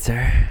you like it,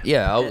 sir.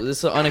 Yeah,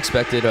 this is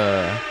unexpected.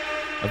 A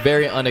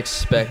very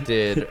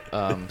unexpected,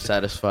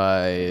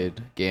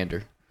 satisfied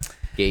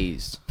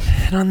gaze.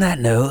 And on that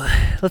note,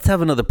 let's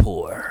have another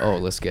pour. Oh,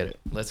 let's get it.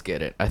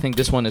 I think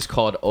this one is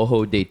called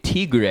Ojo de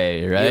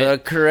Tigre, right? You're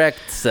correct,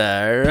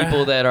 sir.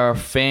 People that are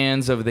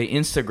fans of the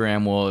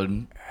Instagram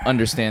will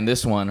understand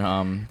this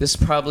one. This is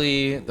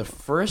probably the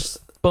first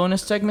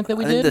bonus segment that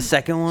we did. The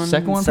second one.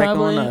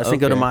 Probably?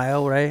 Cinco de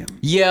Mayo, right?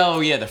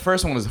 Yeah. The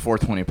first one was the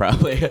 420,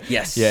 probably.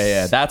 Yes.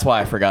 Yeah. That's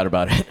why I forgot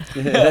about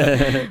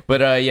it.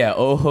 But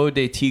Ojo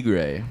de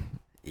Tigre.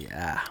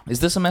 Yeah. Is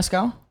this a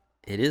mezcal?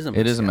 It is a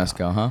mezcal. It is a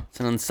mezcal, huh?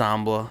 It's an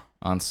ensemble.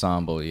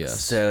 Ensemble,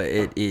 yes. So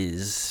it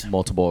is.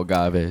 Multiple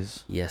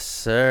agaves. Yes,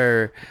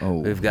 sir. Oh.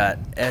 We've got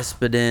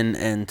Espadin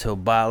and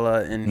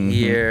Tobala in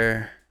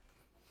here.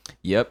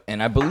 Yep,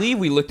 and I believe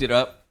we looked it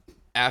up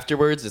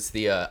afterwards. It's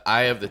the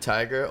Eye of the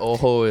Tiger.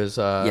 Ojo is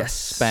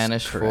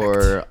Spanish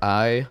for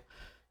eye.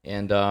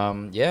 And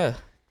hope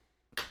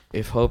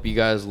you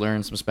guys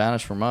learn some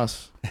Spanish from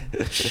us.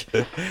 There's a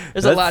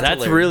lot to learn.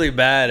 That's really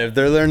bad if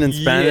they're learning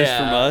Spanish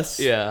from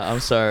us. Yeah, I'm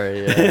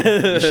sorry.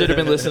 Yeah. You should have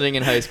been listening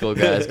in high school,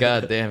 guys.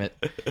 God damn it.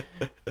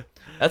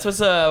 That's what's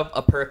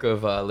a perk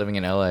of living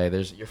in LA.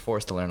 You're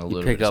forced to learn a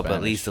little bit of Spanish. Pick up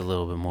at least a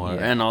little bit more.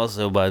 Yeah. And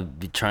also by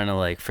trying to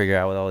like figure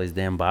out what all these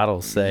damn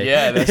bottles say.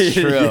 Yeah, that's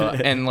true.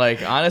 And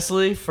like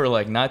honestly, for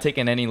like not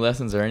taking any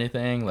lessons or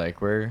anything,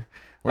 like we're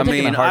I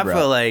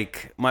feel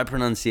like my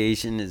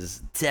pronunciation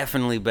is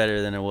definitely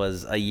better than it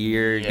was a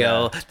year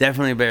ago.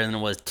 Definitely better than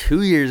it was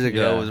 2 years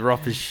ago. Yeah. It was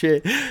rough as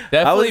shit.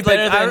 Definitely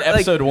better than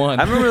episode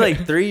 1. I remember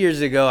like 3 years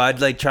ago, I'd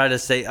try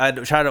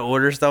to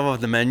order stuff off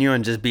the menu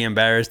and just be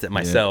embarrassed at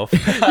myself.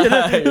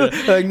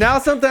 Like now,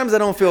 sometimes I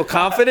don't feel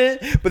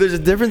confident, but there's a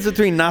difference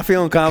between not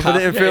feeling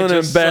confident and feeling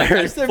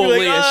embarrassed. Like,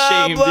 fully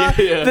ashamed.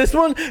 Yeah. This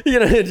one,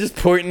 just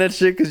pointing at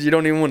shit because you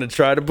don't even want to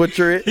try to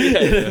butcher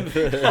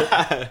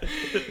it.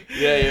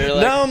 Yeah, you're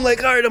like. Now I'm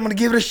like, all right, I'm gonna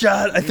give it a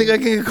shot. I think I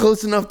can get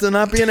close enough to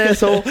not be an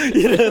asshole.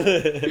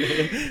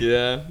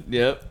 Yeah.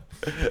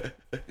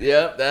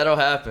 Yep, that'll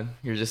happen.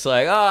 You're just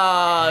like,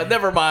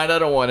 never mind, I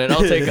don't want it.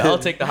 I'll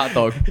take the hot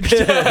dog.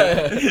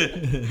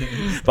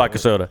 Vodka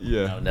soda.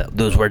 Yeah. No,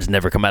 those words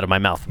never come out of my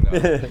mouth.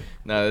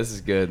 No, this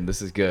is good.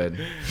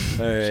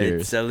 All right,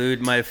 cheers.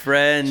 Salute, my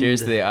friend.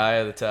 Cheers to the Eye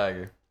of the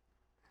Tiger.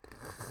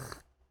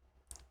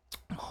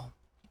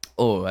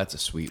 Oh, that's a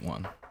sweet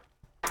one.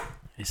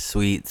 It's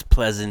sweet. It's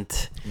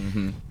pleasant.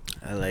 Mm-hmm.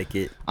 I like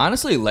it.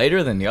 Honestly,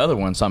 lighter than the other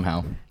one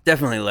somehow.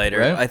 Definitely lighter.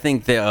 Right? I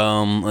think the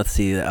let's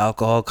see, the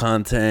alcohol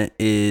content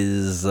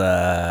is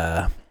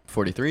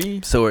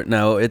 43. So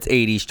no, it's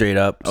 80 straight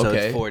up. So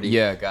okay. It's 40.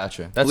 Yeah,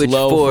 gotcha. That's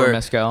low for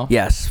mezcal.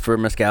 Yes, for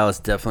mezcal, it's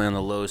definitely on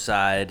the low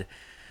side,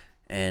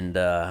 and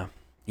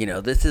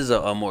this is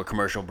a more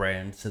commercial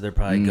brand, so they're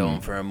probably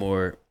going for a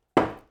more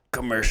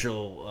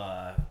commercial,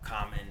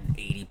 common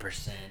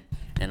 80%.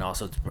 And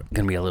also, it's going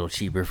to be a little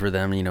cheaper for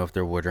them, if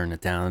they're watering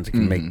it down. It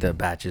can make the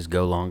batches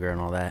go longer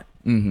and all that.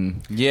 Mm-hmm.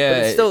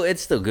 Yeah. But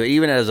it's still good.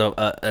 Even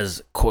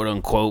as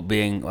quote-unquote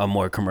being a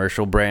more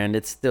commercial brand,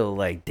 it's still,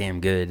 like,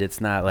 damn good.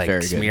 It's not, like,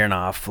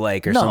 Smirnoff,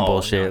 like, or some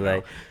bullshit. No.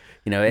 Like,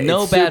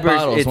 No bad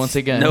bottles once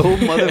again. No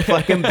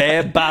motherfucking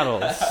bad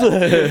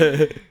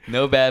bottles.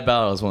 No bad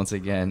bottles once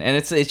again. And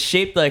it's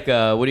shaped like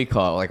a, what do you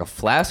call it? Like a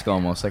flask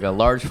almost, like a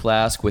large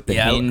flask with the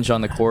hinge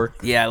on the cork.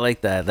 Yeah, I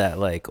like that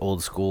like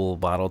old school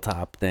bottle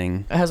top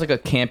thing. It has like a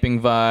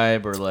camping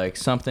vibe or like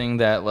something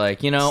that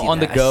like, on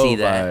the go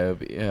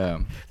vibe. Yeah.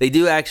 They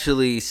do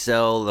actually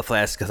sell the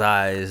flask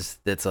size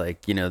that's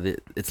like,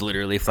 it's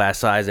literally flask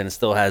size and it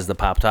still has the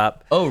pop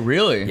top. Oh,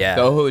 really? Yeah.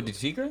 The Ojo de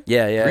Tigre?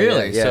 Yeah.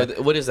 Really? Yeah.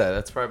 So what is that?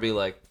 That's probably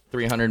like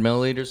 300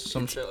 milliliters or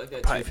some shit like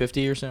that?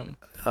 250 or something?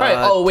 Right.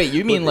 Oh, wait.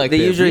 You mean like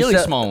the really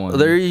small one?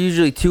 They're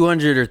usually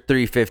 200 or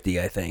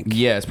 350, I think.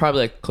 Yeah, it's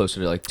probably like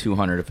closer to like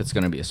 200 if it's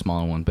going to be a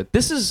smaller one. But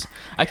this is,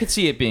 I could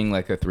see it being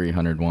like a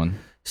 300 one.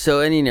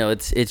 So, and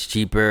it's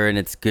cheaper and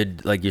it's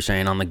good, like you're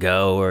saying, on the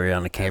go or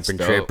on a camping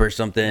trip or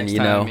something, Next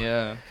time,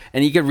 yeah.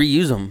 And you can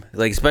reuse them,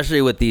 like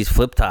especially with these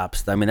flip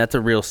tops. I mean, that's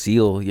a real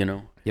seal,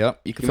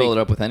 Yep, you can fill it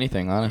up with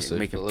anything,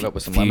 honestly. Fill it up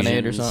with some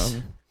lemonade or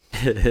something.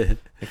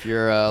 If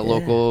your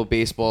local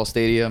baseball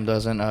stadium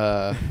doesn't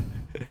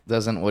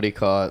what do you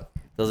call it?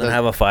 Doesn't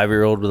have a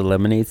 5-year-old with a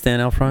lemonade stand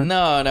out front?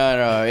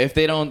 No. If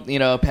they don't,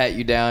 pat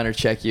you down or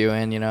check you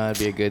in, it'd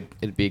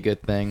be a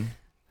good thing.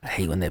 I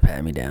hate when they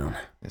pat me down.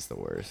 It's the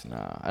worst.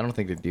 No, I don't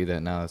think they do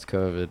that now. It's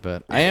COVID,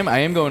 but I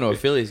am going to a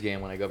Phillies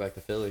game when I go back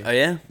to Philly. Oh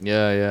yeah?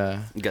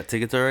 Yeah. You got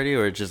tickets already,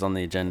 or it's just on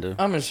the agenda?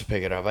 I'm gonna just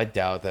pick it up. I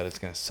doubt that it's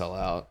gonna sell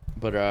out,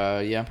 but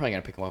yeah, I'm probably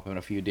gonna pick them up in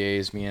a few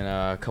days. Me and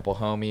a couple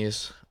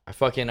homies. I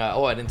fucking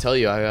I didn't tell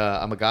you.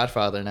 I'm a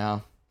godfather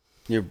now.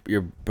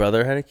 Your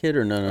brother had a kid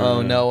or no?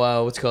 Oh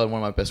no, what's it called?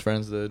 One of my best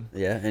friends did.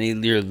 Yeah,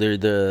 and you're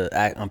the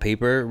act on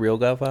paper real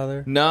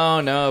godfather.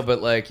 No,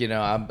 but like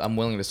I'm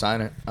willing to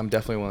sign it. I'm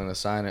definitely willing to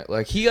sign it.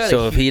 Like he got.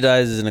 So if he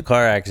dies in a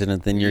car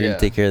accident, then you're gonna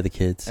take care of the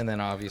kids, and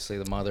then obviously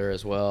the mother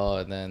as well,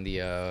 and then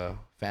the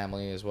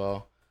family as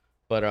well.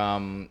 But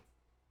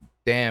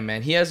damn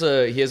man, he has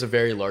a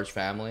very large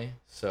family.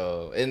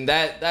 So and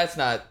that's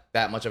not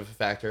that much of a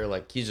factor.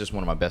 Like he's just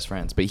one of my best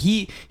friends, but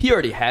he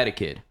already had a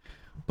kid.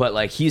 But,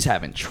 like, he's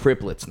having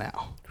triplets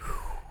now.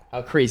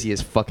 How crazy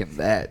is fucking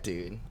that,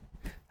 dude?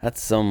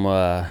 That's some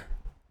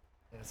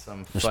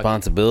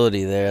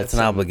responsibility there. That's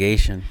an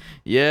obligation.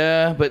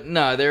 Yeah, but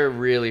no, they're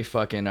really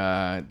fucking,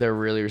 they're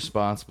really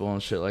responsible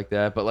and shit like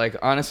that. But, like,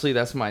 honestly,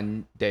 that's my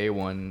day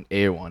one,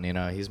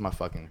 A1, He's my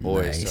fucking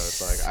boy. Nice.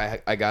 So it's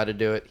like, I got to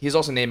do it. He's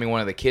also naming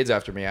one of the kids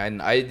after me. I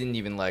didn't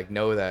even, like,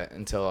 know that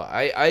until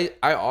I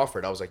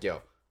offered. I was like,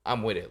 yo,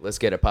 I'm with it. Let's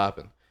get it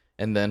popping.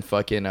 And then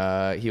fucking,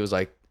 he was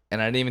like,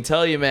 and I didn't even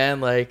tell you,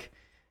 man, like,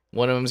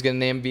 one of them's going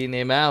to be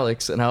named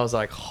Alex. And I was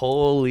like,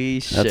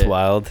 holy shit. That's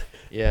wild.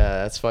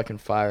 Yeah, that's fucking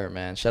fire,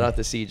 man. Shout out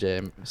to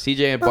CJ.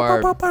 CJ and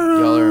Barb,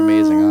 y'all are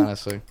amazing,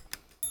 honestly.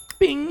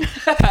 Bing.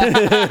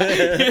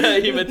 Yeah,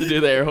 you meant to do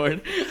the air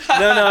horn.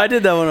 No, I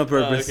did that one on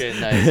purpose. Oh, okay,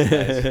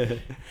 nice.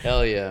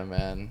 Hell yeah,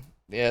 man.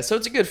 Yeah, so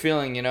it's a good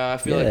feeling, I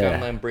feel like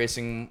I'm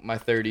embracing my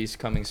 30s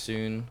coming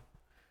soon.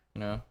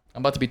 I'm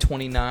about to be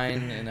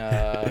 29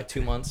 in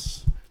 2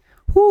 months.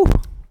 Woo.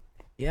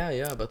 Yeah,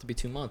 about to be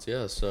 2 months,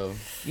 yeah. So,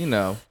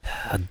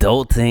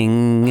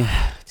 adulting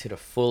to the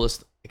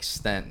fullest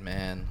extent,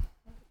 man.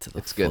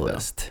 It's good, though.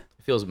 It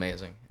feels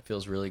amazing. It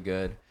feels really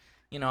good.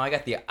 I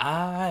got the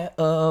eye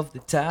of the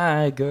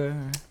tiger.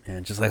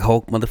 Man, just like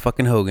Hulk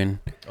motherfucking Hogan.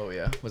 Oh,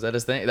 yeah. Was that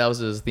his thing? That was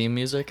his theme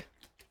music?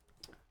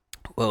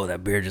 Whoa,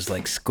 that beer just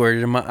like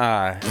squirted in my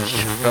eye.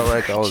 Felt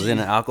like I was in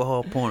an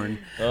alcohol porn.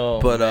 Oh,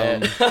 but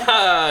man.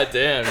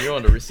 Damn, you're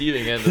on the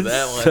receiving end of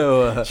that one.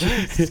 So,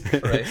 Jesus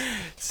Christ.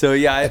 So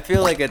yeah, I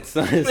feel like at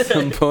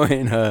some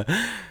point,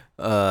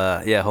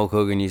 Hulk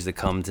Hogan used to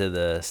come to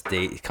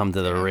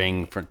the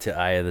ring to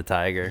Eye of the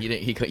Tiger.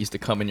 He used to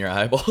come in your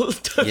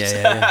eyeballs.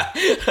 Yeah.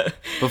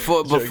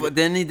 Before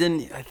then he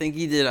didn't. I think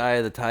he did Eye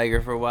of the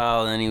Tiger for a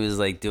while. And then he was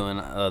like doing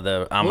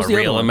I'm a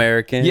Real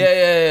American.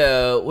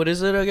 Yeah. What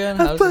is it again?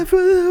 I fight for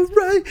the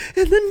right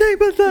in the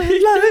name of the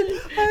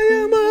light. I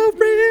am a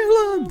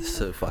real.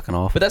 So fucking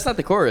awful. But that's not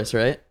the chorus,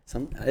 right?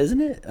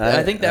 Isn't it?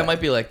 I think that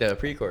might be like the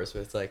pre-chorus. But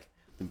it's like,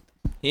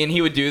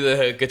 he would do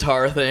the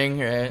guitar thing,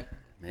 right?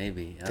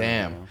 Maybe.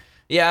 Damn.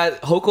 Yeah,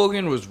 Hulk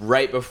Hogan was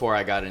right before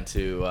I got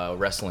into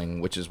wrestling,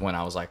 which is when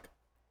I was like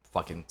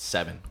fucking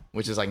 7,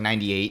 which is like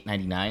 98,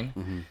 99.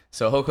 Mm-hmm.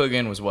 So Hulk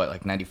Hogan was what,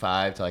 like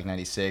 95 to like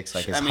 96,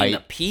 like his height.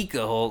 The peak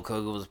of Hulk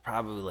Hogan was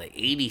probably like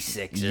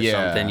 86 or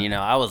something.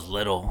 I was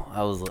little.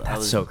 I was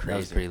so crazy. I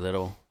was pretty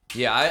little.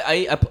 Yeah,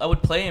 I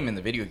would play him in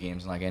the video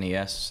games in like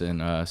NES and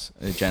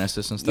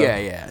Genesis and stuff.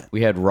 Yeah.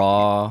 We had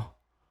Raw.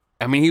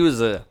 I mean, he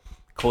was a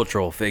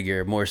cultural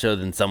figure more so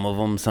than some of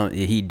them.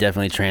 He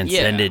definitely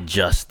transcended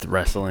just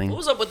wrestling. What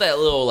was up with that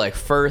little like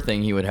fur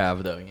thing he would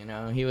have though?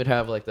 He would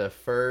have like the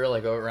fur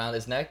like around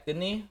his neck,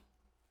 didn't he?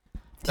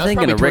 You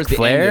thinking of Ric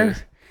Flair?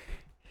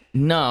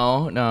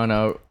 No.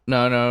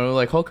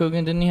 Like Hulk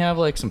Hogan, didn't he have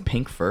like some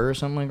pink fur or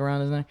something like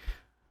around his neck?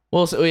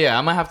 Well, so, yeah,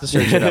 I'm gonna have to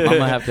search it up. I'm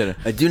gonna have to.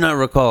 I do not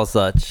recall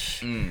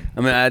such. I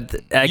mean, I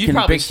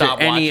can picture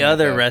any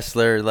other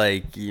wrestler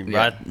like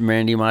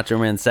Randy Macho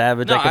Man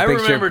Savage. No, I can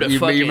picture. Remember the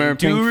fucking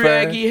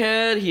do-rag he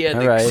had. He had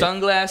the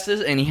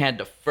sunglasses and he had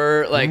the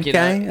Like, you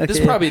know, this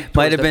okay. probably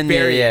might have been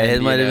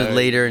it might have know? been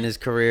later in his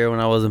career when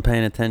I wasn't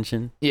paying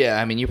attention. Yeah,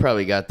 I mean, you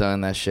probably got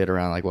done that shit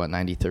around like what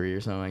 93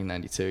 or something,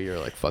 92. You're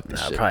like, fuck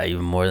this shit. Probably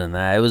even more than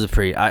that. It was a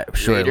pretty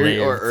short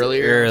Later or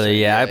earlier.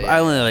 Early, yeah. Yeah, I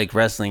only like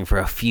wrestling for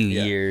a few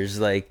years,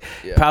 like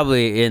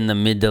probably in the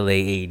mid to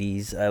late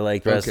 80s. I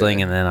liked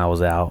wrestling, and then I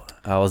was out.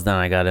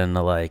 I got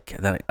into like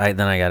then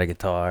I got a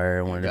guitar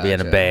and wanted to be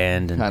in a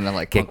band and kind of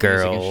like get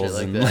girls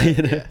and shit like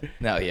that. Yeah.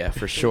 No, yeah,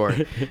 for sure.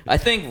 I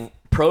think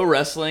pro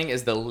wrestling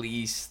is the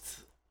least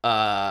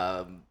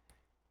like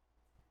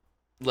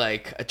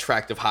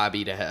attractive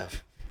hobby to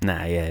have.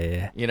 Nah,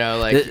 yeah. You know,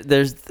 like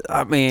there's,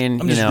 I mean,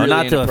 you know, really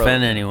not to pro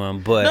offend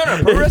anyone, but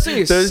no, pro wrestling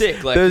is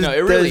sick. Like, no,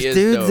 it really is.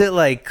 Dudes dope. that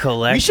like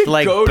collect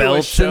like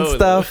belts and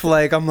stuff.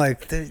 Like, I'm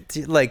like,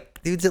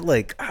 dudes that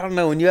like, I don't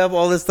know, when you have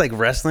all this like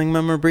wrestling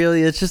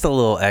memorabilia, it's just a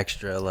little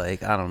extra.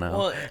 Like, I don't know.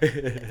 Well,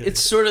 it's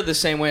sort of the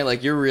same way.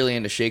 Like, you're really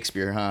into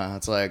Shakespeare, huh?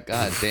 It's like,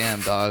 god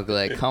damn, dog.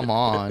 Like, come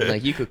on.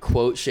 Like, you could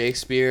quote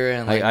Shakespeare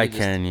and like I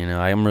can, you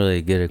know, I'm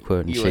really good at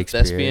quoting Shakespeare. You a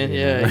thespian?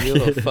 Yeah,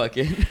 you a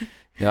fucking.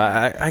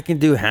 Yeah, I can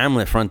do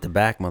Hamlet front to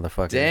back,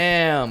 motherfucker.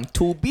 Damn,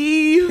 to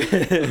be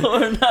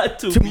or not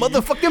to be.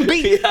 Motherfucking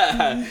be.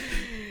 Yeah.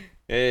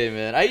 Hey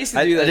man, I used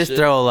to do that. I just shit.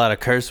 throw a lot of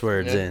curse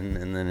words in,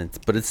 and then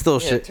it's still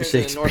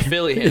Shakespeare. North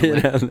Philly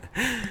Hamlet.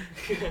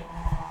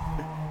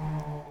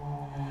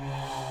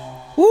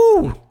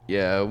 Woo!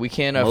 Yeah, we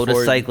can't afford.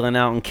 Motorcycling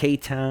out in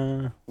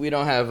K-Town. We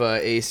don't have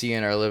AC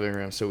in our living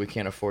room, so we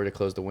can't afford to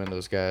close the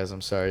windows, guys.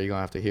 I'm sorry, you're gonna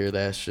have to hear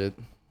that shit.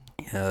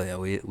 Hell yeah,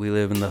 we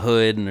live in the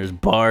hood, and there's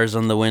bars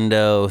on the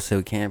window, so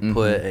we can't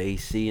put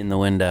AC in the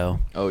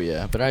window. Oh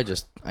yeah, but I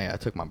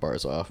took my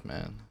bars off,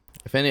 man.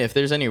 If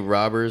there's any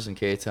robbers in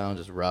K-Town,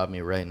 just rob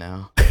me right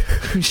now.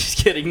 I'm just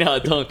kidding. No,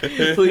 don't.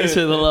 Please,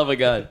 for the love of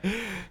God.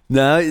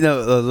 No,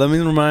 let me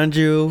remind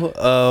you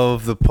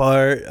of the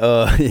part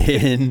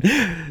in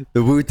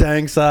the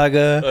Wu-Tang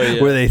Saga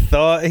where they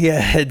thought he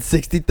had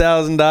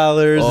 $60,000 and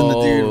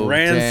the dude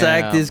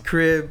ransacked his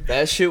crib.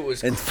 That shit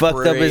was and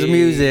fucked up his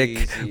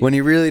music when he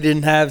really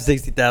didn't have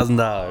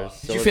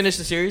 $60,000. Did you finish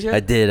the series yet?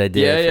 I did.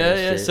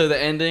 Yeah. So the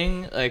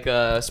ending, like,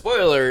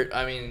 spoiler alert.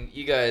 I mean,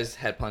 you guys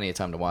had plenty of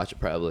time to watch it,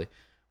 probably.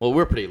 Well,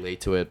 we're pretty late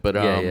to it, but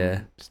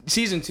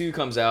season 2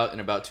 comes out in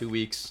about 2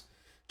 weeks.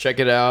 Check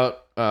it out.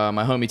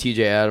 My homie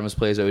TJ Adams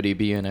plays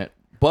ODB in it.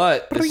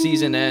 But the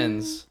season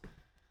ends,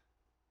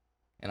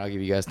 and I'll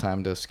give you guys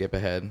time to skip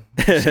ahead.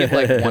 Skip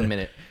like 1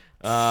 minute.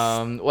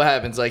 What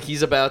happens? Like,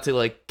 he's about to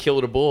like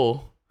kill the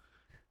bull.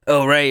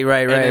 Oh, right.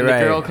 And then the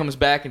girl comes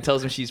back and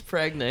tells him she's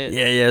pregnant.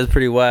 Yeah, it was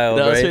pretty wild.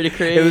 That was pretty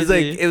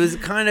crazy. It was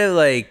kind of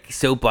like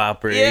soap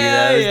opera.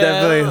 Yeah, it was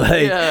definitely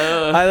like.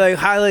 I like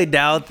highly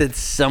doubt that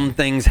some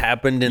things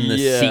happened in the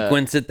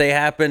sequence that they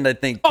happened. I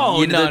think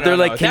they're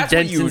like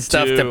condensing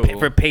stuff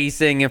for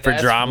pacing and for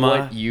drama.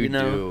 That's what you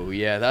do.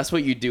 Yeah, that's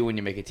what you do when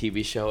you make a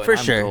TV show. And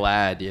I'm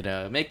glad,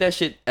 make that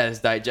shit as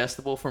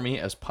digestible for me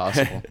as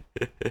possible.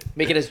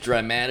 Make it as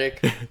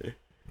dramatic.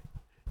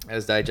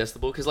 As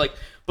digestible, because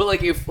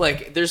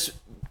if there's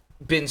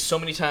been so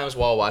many times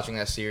while watching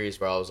that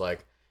series where I was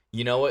like,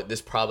 you know what,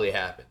 this probably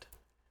happened,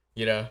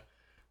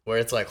 where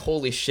it's like,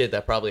 holy shit,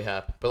 that probably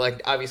happened, but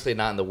like obviously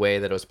not in the way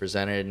that it was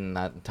presented and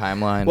not in the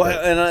timeline.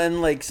 Well,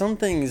 and like some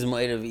things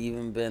might have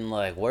even been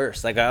like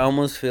worse. Like I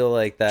almost feel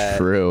like that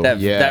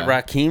that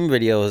Rakim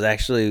video was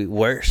actually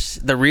worse.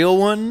 The real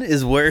one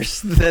is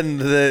worse than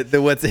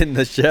the what's in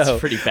the show. It's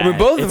pretty bad. I mean,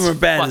 both of them are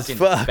bad as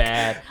fuck.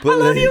 Bad. But I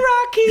love you,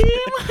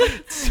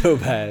 Rakim. So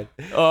bad.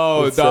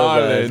 Oh, it's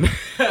darling. So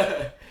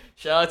bad.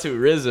 Shout out to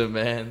RZA,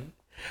 man.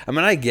 I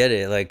mean, I get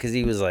it, like, because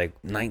he was, like,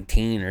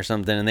 19 or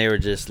something, and they were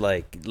just,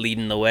 like,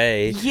 leading the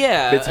way.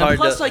 Yeah, it's hard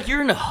plus, like,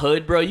 you're in the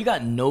hood, bro. You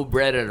got no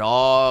bread at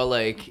all.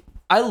 Like,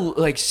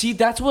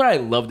 that's what I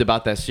loved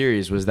about that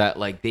series was that,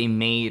 like, they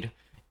made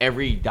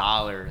every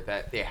dollar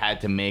that they had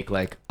to make,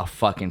 like, a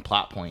fucking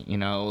plot point, It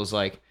was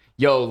like,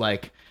 yo,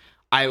 like,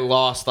 I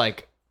lost,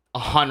 like,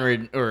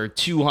 $100 or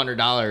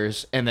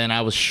 $200 and then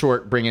I was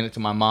short bringing it to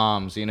my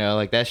mom's,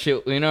 like that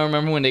shit.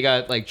 Remember when they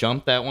got like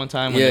jumped that one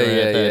time when they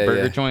were at the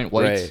burger joint,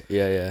 White's? Right.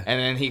 Yeah. And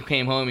then he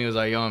came home, he was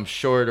like, yo, I'm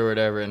short or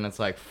whatever, and it's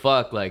like,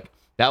 fuck, like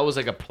that was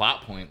like a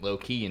plot point, low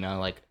key,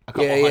 like a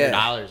couple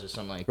 $100 or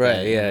something like that.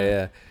 Right.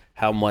 Yeah.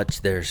 How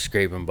much they're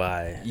scraping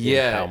by.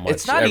 Yeah. How much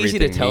it's not easy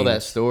to tell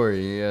that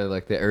story. Yeah,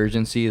 like the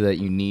urgency that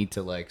you need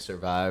to like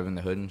survive in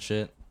the hood and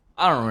shit.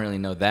 I don't really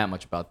know that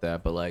much about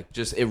that, but like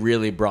just it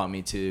really brought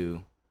me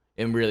to.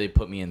 It really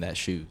put me in those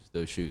shoes.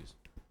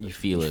 You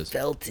feel it.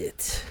 Felt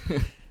it.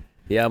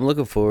 Yeah, I'm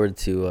looking forward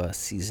to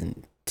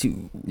season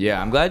 2.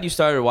 Yeah, I'm glad you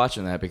started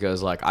watching that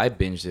because like I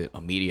binged it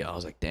immediately. I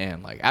was like,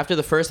 damn. Like after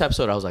the first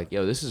episode, I was like,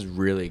 yo, this is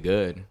really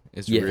good.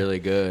 It's Yeah. really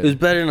good. It was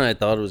better than I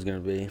thought it was gonna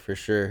be, for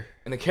sure.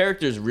 And the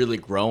characters really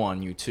grow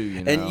on you too,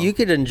 you know. And you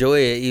could enjoy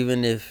it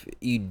even if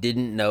you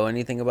didn't know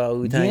anything about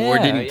Wu-Tang or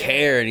Yeah, didn't yeah.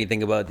 care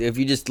anything about it. If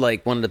you just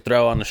like wanted to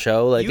throw on a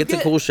show, like You it's a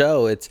get- cool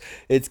show. It's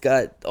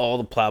got all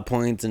the plot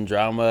points and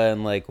drama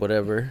and like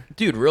whatever.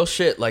 Dude, real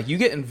shit. Like, you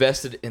get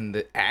invested in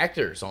the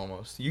actors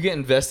almost. You get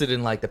invested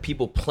in, like, the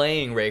people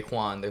playing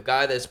Raekwon, the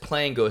guy that's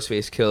playing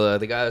Ghostface Killer,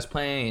 the guy that's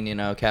playing, you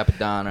know,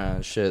 Capadonna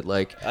and shit.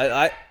 Like,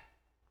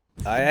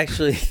 I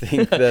actually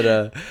think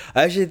that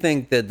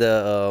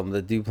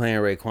the dude playing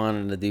Raekwon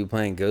and the dude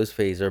playing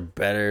Ghostface are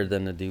better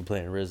than the dude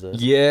playing RZA.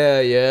 yeah,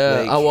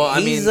 yeah.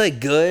 Like, he's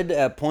like good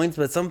at points,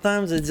 but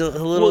sometimes it's a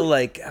little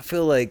like I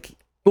feel like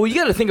well, you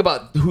got to think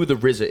about who the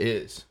RZA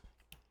is.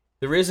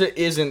 The RZA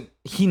isn't.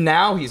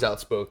 He's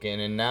outspoken,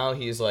 and now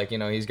he's like, you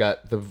know, he's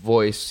got the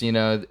voice, you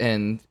know,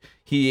 and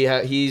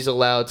he's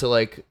allowed to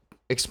like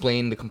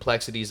explain the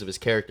complexities of his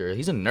character.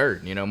 He's a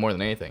nerd, you know, more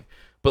than anything.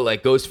 But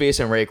like Ghostface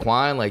and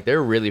Raekwon, like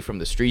they're really from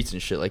the streets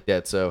and shit like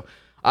that. So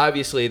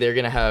obviously they're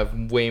gonna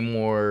have way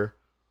more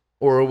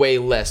or way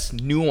less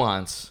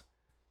nuance,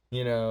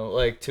 you know,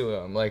 like to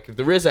him. Like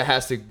the RZA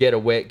has to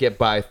get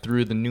by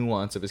through the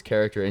nuance of his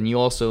character, and you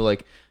also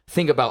like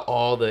think about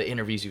all the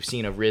interviews you've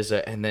seen of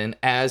RZA, and then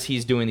as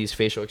he's doing these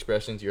facial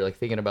expressions, you're like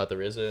thinking about the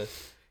RZA,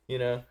 you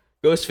know.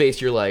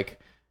 Ghostface, you're like,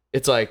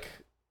 it's like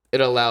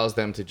it allows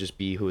them to just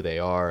be who they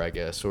are, I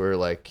guess, or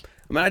like.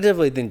 I mean, I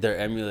definitely think they're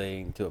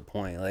emulating to a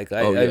point. Like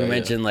I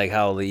mentioned, like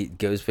how the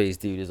Ghostface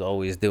dude is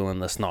always doing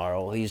the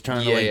snarl. He's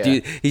trying to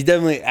do. He's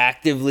definitely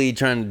actively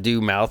trying to do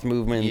mouth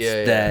movements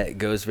that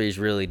Ghostface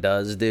really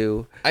does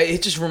do.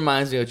 It just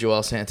reminds me of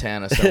Joel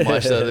Santana so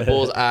much. Though the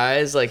bull's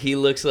eyes, like he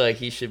looks like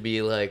he should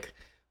be like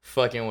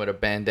fucking with a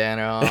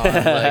bandana on. Like, you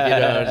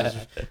know,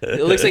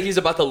 it looks like he's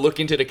about to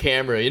look into the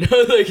camera. You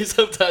know, like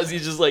sometimes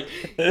he's just like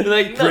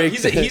no,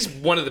 he's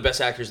one of the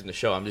best actors in the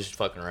show. I'm just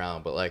fucking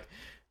around, but like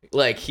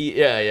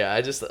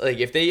I just like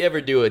if they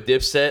ever do a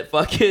Dipset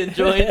fucking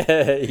joint,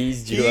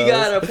 you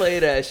gotta play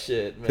that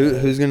shit, man.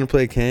 Who's gonna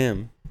play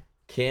Cam?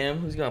 Cam,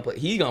 who's gonna play?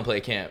 He's gonna play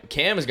Cam.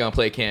 Cam is gonna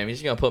play Cam.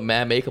 He's gonna put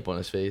mad makeup on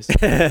his face.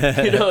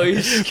 You know,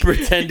 he's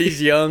pretend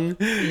he's young.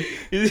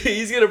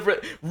 He's gonna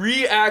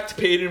react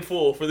paid in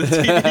full for the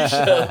TV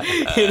show.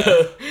 You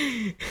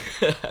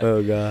know.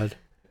 Oh God.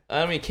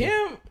 I mean,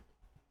 Cam,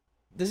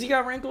 does he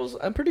got wrinkles?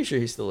 I'm pretty sure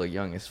he's still like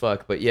young as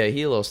fuck. But yeah,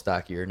 he a little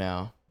stockier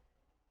now.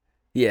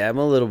 Yeah, I'm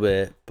a little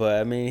bit,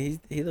 but I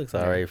mean, he looks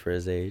alright for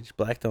his age.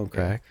 Black don't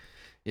crack.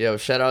 Yo,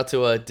 shout out to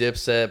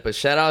Dipset, but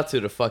shout out to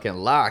the fucking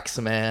Locks,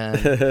 man.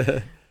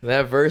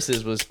 That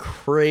versus was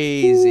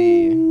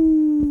crazy.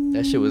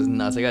 That shit was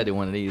nuts. I gotta do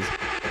one of these.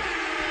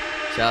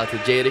 Shout out to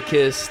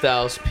Jadakiss,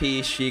 Styles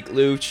P, Sheik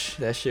Luch.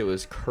 That shit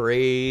was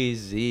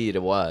crazy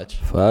to watch.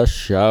 For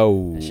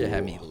sure. That shit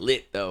had me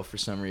lit though for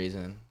some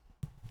reason.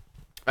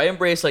 I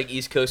embrace like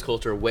East Coast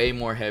culture way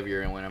more heavier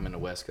than when I'm in the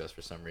West Coast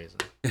for some reason.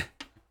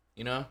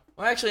 You know?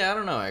 Well, actually, I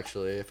don't know.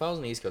 Actually, if I was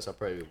on the East Coast, I'd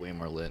probably be way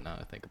more lit now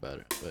that I think about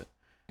it. But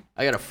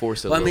I gotta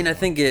force it. Well, I mean, I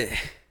think it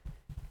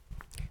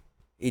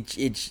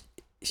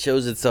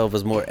shows itself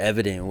as more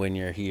evident when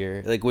you're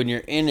here. Like when you're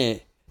in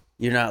it,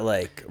 you're not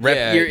like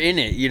you're in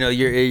it. You know,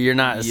 you're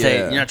not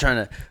saying you're not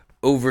trying to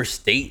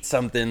overstate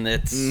something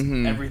that's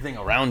everything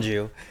around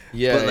you.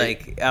 Yeah. But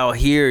like out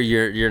here,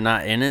 you're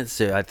not in it.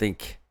 So I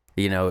think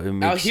it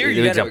makes out here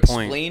you gotta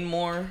explain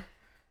more.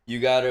 You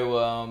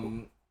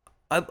gotta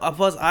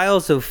plus, I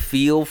also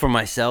feel for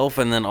myself,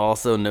 and then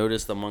also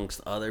noticed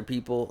amongst other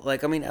people.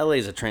 Like, I mean, LA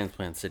is a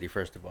transplant city,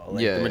 first of all.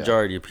 Like, the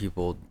majority of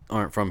people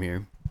aren't from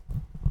here,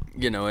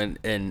 you know,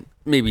 and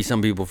maybe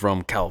some people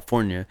from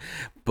California,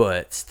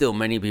 but still,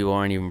 many people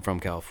aren't even from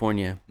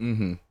California.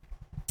 Mm-hmm.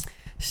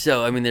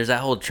 So, I mean, there's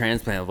that whole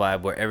transplant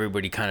vibe where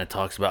everybody kind of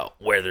talks about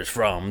where they're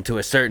from to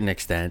a certain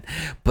extent.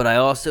 But I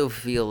also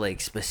feel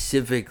like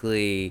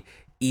specifically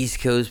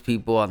East Coast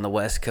people on the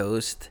West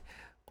Coast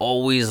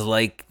always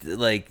like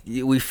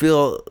we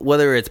feel,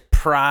 whether it's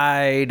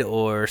pride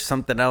or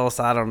something else,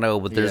 I don't know,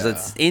 but there's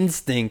this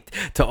instinct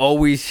to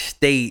always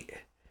state,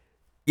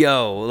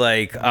 yo,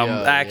 like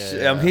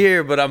I'm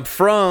here, but I'm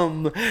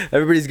from.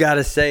 Everybody's got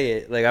to say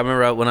it. Like I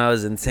remember when I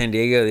was in San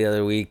Diego the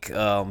other week,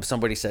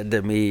 somebody said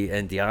to me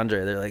and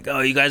DeAndre, they're like, "Oh,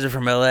 you guys are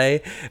from LA?"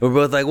 And we're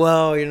both like,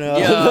 "Well, you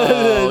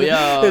know,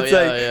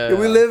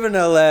 we live in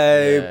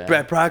LA,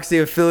 by proxy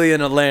of Philly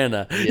and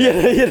Atlanta."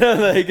 Yeah. You know,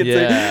 like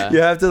it's like you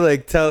have to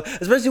like tell,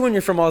 especially when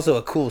you're from also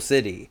a cool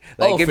city.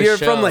 Like if you're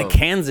from like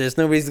Kansas,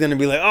 nobody's gonna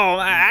be like, "Oh,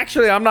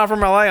 actually, I'm not from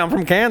LA. I'm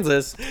from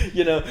Kansas."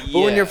 You know, but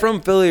when you're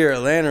from Philly or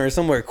Atlanta or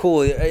somewhere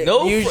cool.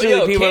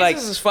 Usually people are like,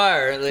 Kansas is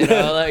fire. You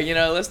know, like, you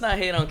know, let's not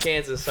hate on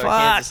Kansas.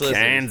 Fuck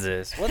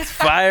Kansas. What's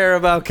fire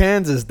about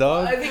Kansas,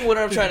 dog? I think what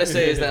I'm trying to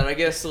say is that I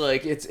guess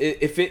like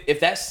if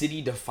that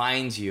city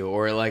defines you,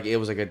 or like it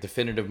was like a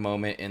definitive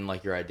moment in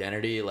like your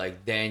identity,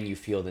 like then you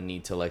feel the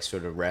need to like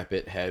sort of rep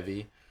it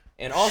heavy.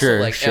 And also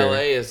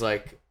LA is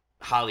like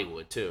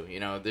Hollywood too. You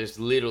know, there's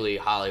literally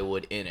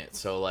Hollywood in it.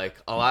 So like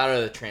a lot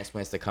of the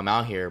transplants that come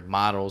out here,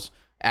 models,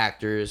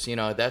 actors, you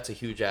know, that's a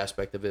huge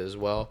aspect of it as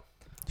well.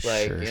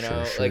 Like,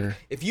 like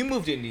if you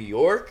moved to New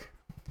York,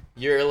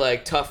 you're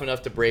like tough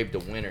enough to brave the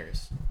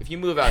winters. If you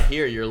move out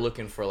here, you're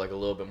looking for like a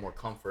little bit more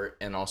comfort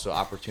and also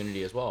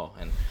opportunity as well.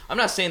 And I'm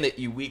not saying that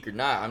you weak or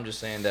not. I'm just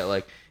saying that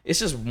like it's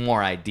just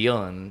more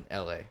ideal in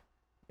LA.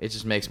 It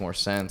just makes more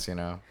sense, you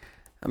know.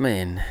 I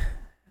mean,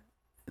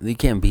 you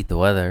can't beat the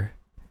weather.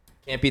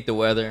 Can't beat the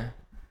weather,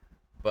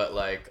 but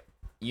like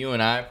you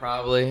and I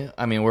probably.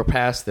 I mean, we're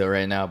past it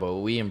right now, but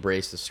we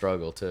embrace the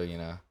struggle too, you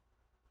know.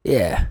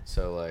 Yeah.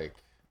 So like,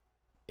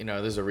 you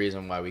know, there's a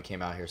reason why we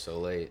came out here so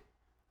late.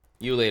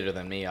 You later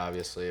than me,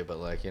 obviously, but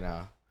like, you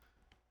know,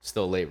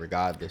 still late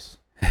regardless.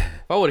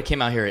 If I would have came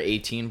out here at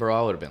 18, bro,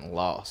 I would have been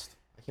lost.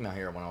 I came out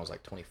here when I was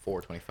like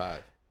 24,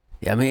 25.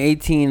 Yeah, I mean,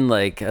 18,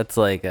 like, that's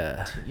like You're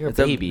a it's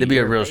baby. It'd be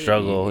You're a a real baby,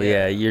 struggle. yeah.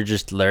 Yeah, you're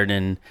just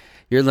learning.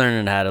 You're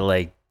learning how to,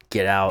 like,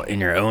 get out in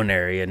your own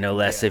area, no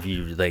less if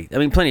you, like, I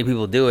mean, plenty of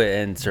people do it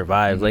and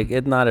survive. Mm-hmm. Like,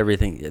 it's not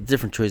everything.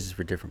 Different choices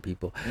for different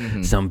people.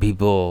 Some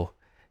people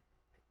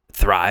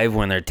thrive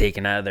when they're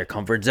taken out of their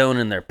comfort zone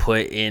and they're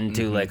put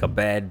into like a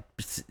bad,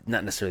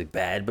 not necessarily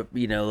bad, but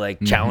you know,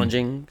 like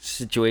challenging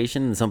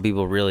situation. And some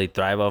people really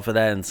thrive off of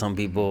that, and some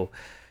people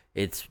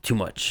it's too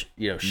much,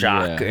 you know,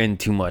 shock and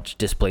too much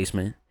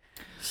displacement.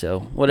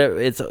 So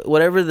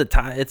whatever the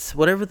time, it's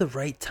whatever the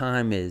right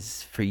time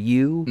is for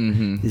you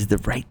is the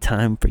right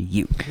time for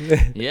you.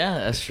 Yeah,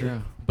 that's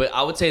true. But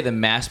I would say the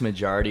mass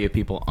majority of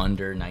people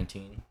under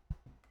 19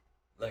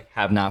 like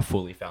have not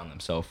fully found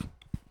themselves.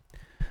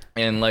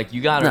 And like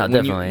you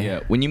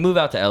gotta, when you move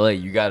out to LA,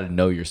 you gotta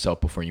know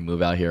yourself before you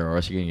move out here, or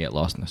else you're gonna get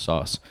lost in the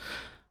sauce.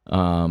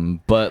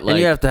 But like, and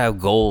you have to have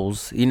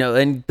goals, you know,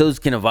 and those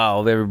can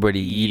evolve.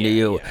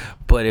 Everybody,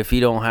 but if you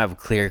don't have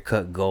clear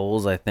cut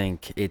goals, I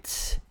think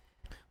it's.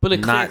 But a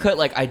clear cut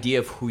like idea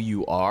of who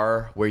you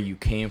are, where you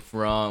came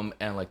from,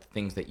 and like the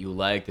things that you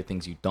like, the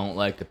things you don't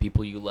like, the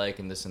people you like,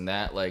 and this and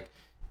that. Like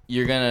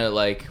you're gonna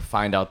like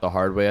find out the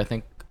hard way, I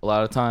think, a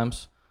lot of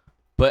times.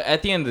 But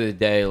at the end of the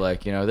day,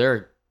 like, you know, there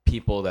are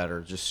people that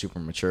are just super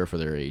mature for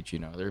their age, you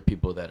know. There are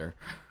people that are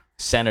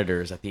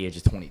senators at the age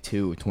of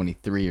 22 or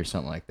 23 or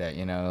something like that,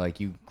 you know.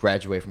 Like you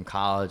graduate from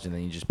college and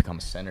then you just become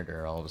a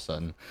senator all of a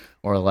sudden.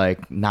 Or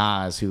like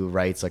Nas, who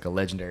writes like a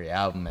legendary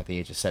album at the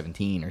age of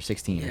 17 or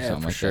 16 or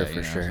something like that.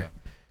 For sure.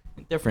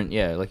 So, different,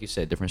 like you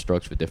said, different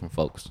strokes for different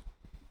folks.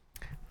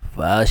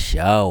 For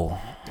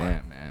sure.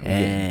 Yeah, man.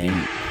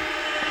 And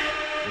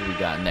what we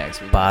got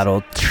next?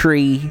 Bottle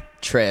Tree.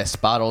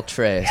 Bottle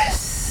Tres.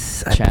 Yes.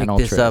 I picked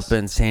this up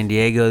in San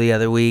Diego the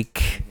other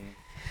week.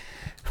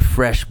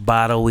 Fresh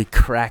bottle we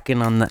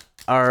cracking on the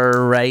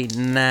R right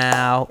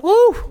now.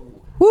 Woo!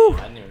 Woo!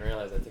 I didn't even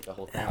realize I took the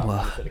whole thing Well,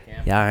 off the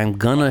cam. yeah, I'm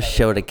gonna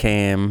show the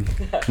cam.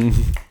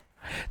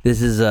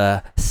 This is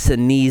a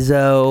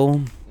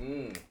Cenizo.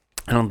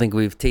 I don't think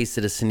we've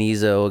tasted a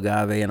Cenizo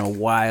agave in a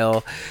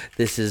while.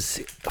 This is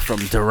from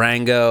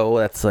Durango.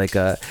 That's like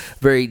a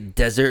very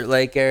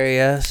desert-like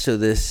area. So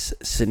this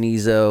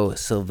Cenizo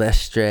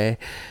Silvestre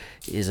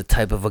is a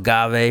type of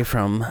agave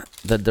from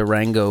the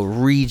Durango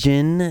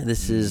region.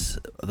 This is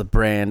the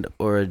brand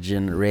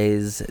Origin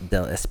Reyes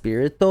del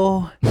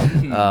Espirito.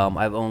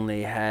 I've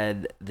only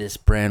had this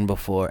brand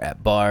before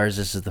at bars.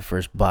 This is the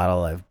first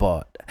bottle I've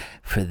bought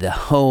for the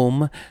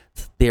home.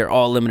 They're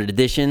all limited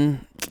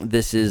edition.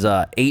 This is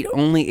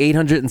only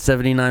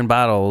 879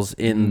 bottles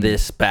in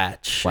this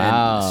batch.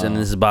 Wow. And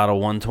this is bottle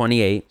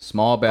 128.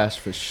 Small batch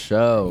for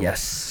show.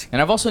 Yes.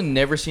 And I've also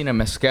never seen a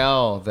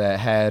mezcal that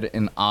had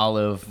an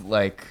olive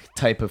like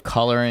type of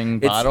coloring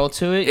bottle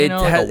to it. You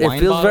know, like a wine it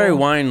feels bottle. very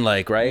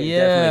wine-like, right? Yeah.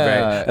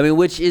 Definitely very. I mean,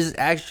 which is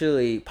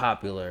actually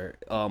popular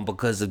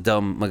because of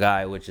Dumb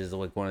Magai, which is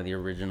like one of the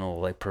original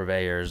like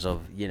purveyors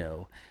of, you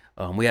know.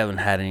 We haven't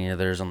had any of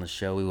theirs on the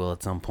show. We will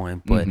at some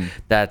point, but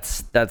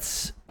that's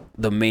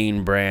the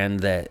main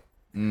brand that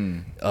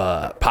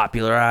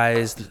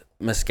popularized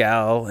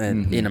mezcal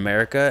and in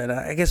America. And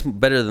I guess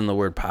better than the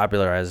word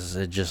popularized is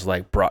it just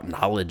like brought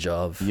knowledge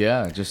of.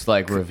 Yeah, just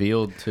like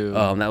revealed to.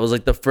 That was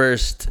like the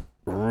first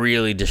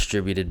really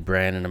distributed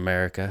brand in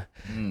America,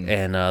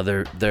 and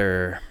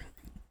their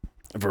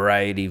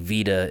variety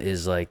Vita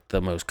is like the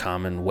most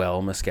common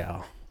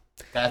mezcal.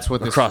 That's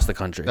what across the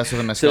country. That's what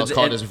the mezcal is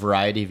called, is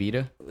Variety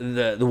Vita.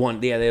 The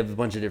one, they have a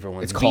bunch of different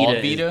ones. It's called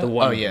Vita? The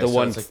one, the so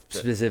one like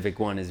specific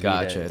one is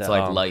gotcha. Vita. It's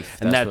like life.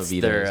 And that's what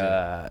Vita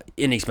their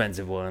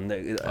inexpensive one.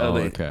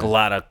 Okay. A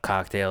lot of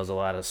cocktails, a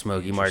lot of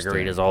smoky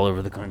margaritas all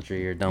over the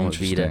country are done with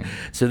Vita.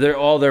 So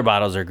all their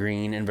bottles are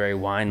green and very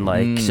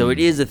wine-like. So it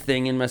is a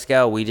thing in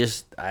mezcal.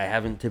 I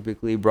haven't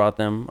typically brought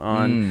them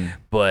on,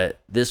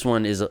 but this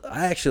one is.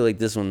 I actually like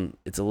this one.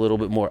 It's a little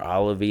bit more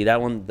olivey. That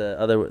one,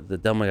 the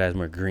Dumb Guy is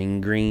more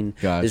green.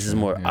 Gotcha, this is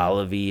more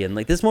olivey, and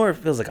like this more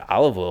feels like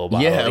olive oil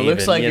bottle. Yeah, it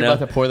looks like you're about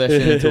to pour that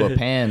shit into a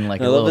pan,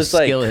 like a little this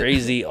skillet. Like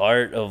crazy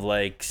art of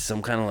like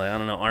some kind of like I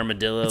don't know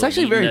armadillo. It's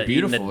actually very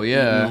beautiful.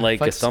 Yeah,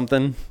 like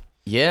something.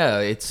 Yeah,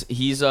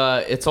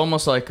 it's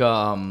almost like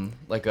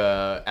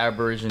a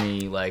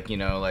Aborigine, like, you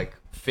know, like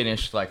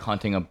finished like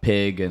hunting a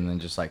pig and then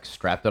just like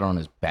strapped it on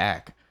his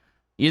back.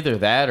 Either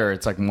that or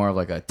it's like more of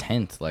like a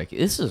tent. Like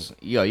this is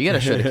you gotta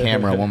show the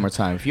camera one more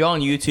time. If you're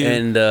on YouTube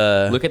And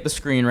look at the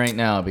screen right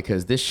now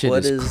because this shit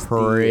what is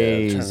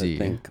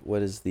crazy.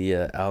 What is the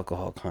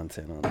alcohol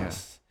content on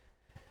this?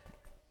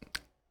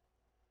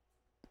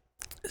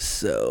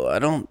 So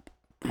am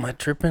I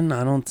tripping?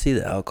 I don't see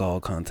the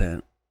alcohol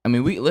content. I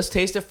mean, let's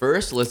taste it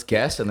first. Let's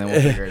guess, and then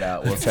we'll figure it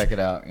out. We'll check it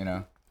out.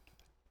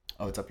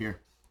 Oh, it's up here.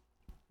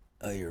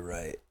 Oh, you're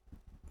right.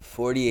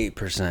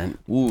 48%.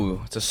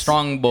 Ooh, it's a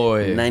strong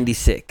boy.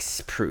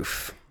 96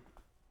 proof.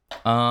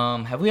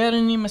 Have we had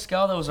any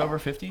mezcal that was over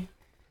 50?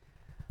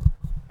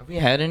 Have we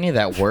had any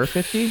that were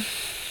 50?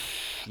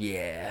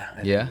 Yeah.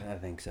 I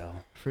think so.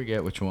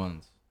 Forget which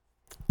ones.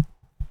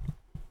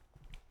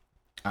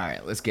 All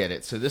right, let's get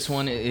it. So this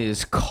one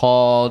is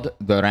called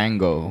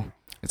Durango.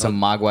 It's a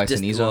Magua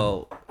Cenizo.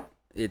 Well,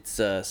 it's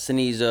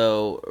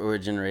Cenizo,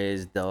 Origin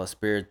Reyes, Del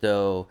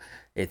Espirito.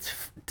 It's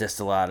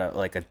distillado,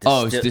 like a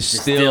it's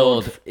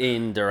distilled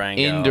in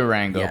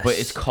Durango. Yes. But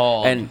it's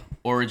called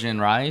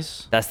Origin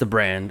Rise. That's the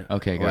brand.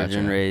 Okay, gotcha.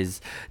 Origin Reyes,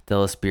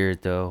 Del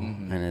Espirito,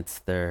 and it's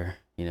their,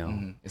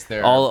 it's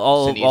their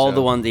all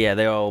the ones. Yeah,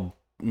 they're all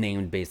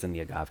named based on the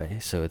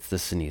agave, so it's the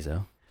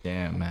Cenizo.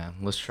 Damn, man,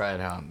 let's try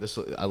it out.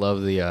 I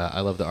love the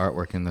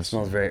artwork in this.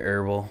 Smells very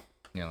herbal.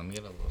 Yeah, let me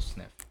get a little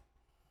sniff.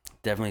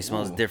 Definitely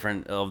smells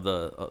different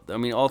I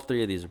mean, all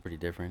three of these are pretty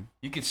different.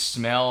 You could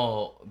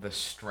smell the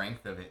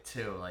strength of it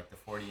too, like the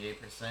 48%,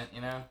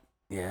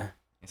 Yeah.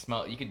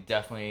 You could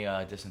definitely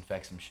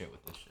disinfect some shit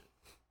with this shit.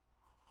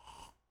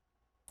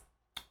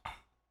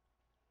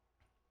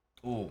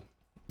 Ooh.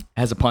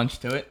 Has a punch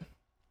to it.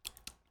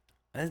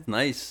 That's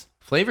nice.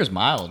 Flavor's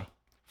mild.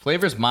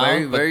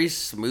 Very, very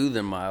smooth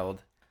and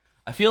mild.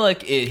 I feel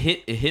like it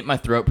hit my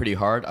throat pretty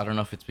hard. I don't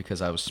know if it's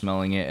because I was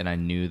smelling it and I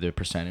knew the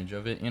percentage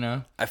of it,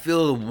 I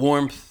feel the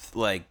warmth,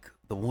 like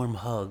the warm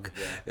hug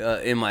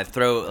in my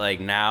throat, like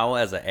now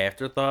as an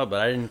afterthought,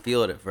 but I didn't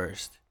feel it at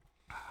first.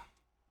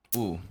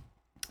 Ooh.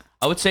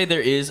 I would say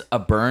there is a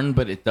burn,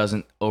 but it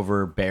doesn't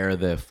overbear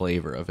the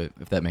flavor of it,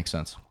 if that makes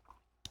sense.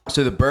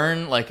 So the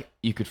burn, like,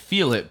 you could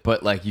feel it,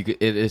 but like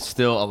it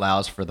still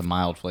allows for the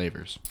mild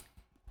flavors.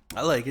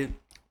 I like it.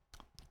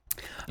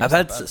 I've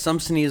had some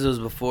Cenizos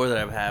before that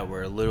I've had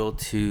were a little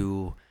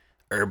too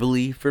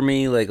herbally for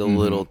me, like a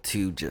little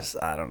too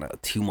I don't know,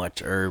 too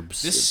much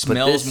herbs. This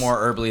smells more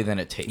herbally than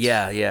it tastes.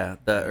 Yeah.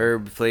 The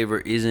herb flavor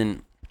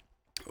isn't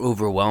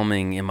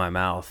overwhelming in my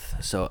mouth,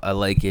 so I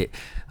like it.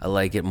 I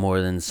like it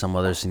more than some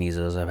other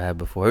Cenizos I've had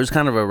before. It was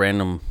kind of a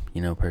random,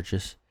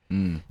 purchase.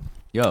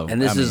 Yo,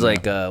 and this is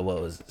like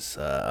what was this?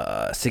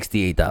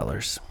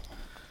 $68.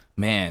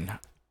 Man,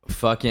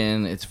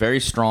 fucking, it's very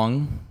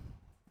strong.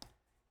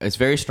 It's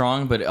very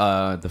strong, but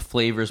the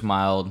flavor's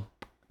mild.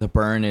 The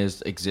burn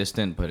is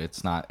existent, but it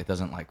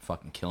doesn't like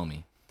fucking kill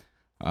me.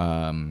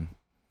 It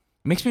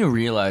makes me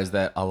realize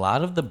that a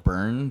lot of the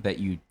burn that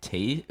you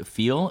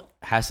feel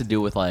has to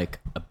do with like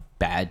a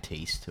bad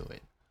taste to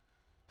it.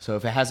 So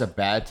if it has a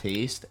bad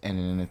taste and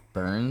then it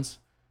burns,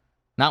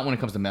 not when it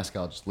comes to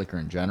mezcal, just liquor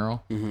in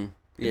general,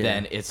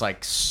 then it's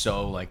like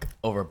so like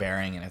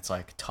overbearing and it's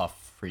like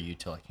tough for you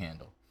to like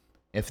handle.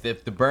 If the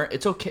burn,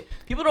 it's okay.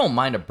 People don't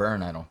mind a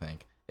burn, I don't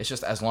think. It's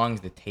just as long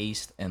as the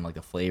taste and like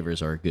the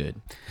flavors are good.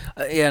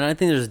 Yeah, and I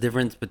think there's a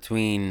difference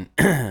between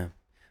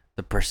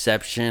the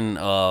perception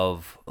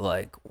of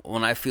like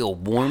when I feel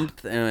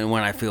warmth and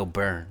when I feel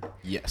burn.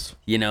 Yes.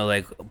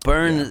 Like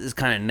burn is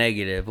kind of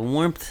negative, and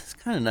warmth is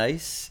kind of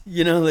nice.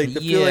 Like to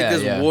feel like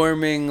this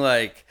warming,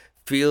 like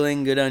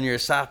feeling good on your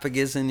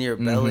esophagus and your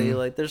belly.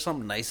 Like there's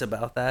something nice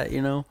about that.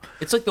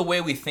 It's like the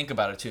way we think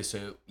about it too.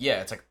 So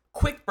yeah, it's like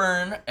quick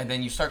burn, and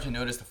then you start to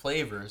notice the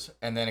flavors,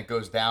 and then it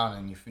goes down,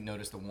 and you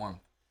notice the warmth.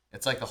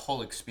 It's like the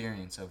whole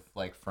experience of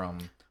like from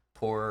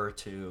pour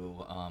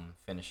to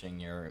finishing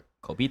your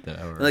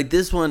copita. Like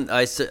this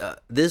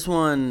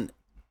one,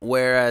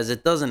 whereas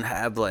it doesn't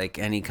have like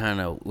any kind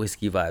of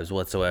whiskey vibes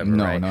whatsoever.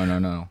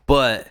 No.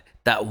 But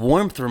that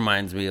warmth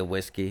reminds me of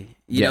whiskey.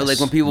 You know, like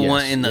when people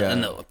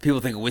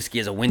people think of whiskey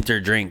as a winter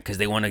drink because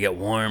they want to get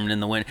warmed in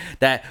the winter.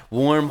 That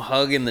warm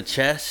hug in the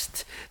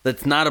chest,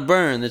 that's not a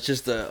burn. That's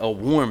just a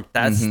warmth.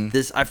 That's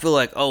this. I feel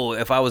like,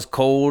 if I was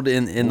cold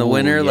in the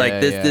winter, like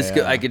this,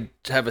 I could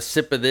have a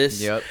sip of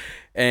this. Yep.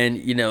 And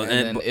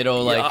and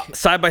it'll like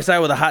side by side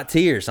with a hot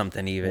tea or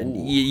something,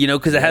 even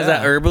because it has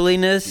that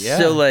herbaliness. Yeah.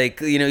 So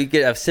like you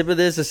get a sip of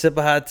this, a sip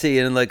of hot tea,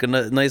 and like a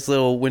nice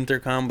little winter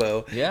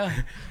combo.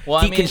 Yeah,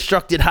 well,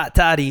 deconstructed hot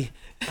toddy.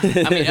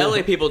 I mean,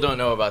 LA people don't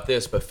know about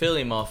this, but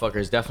Philly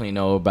motherfuckers definitely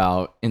know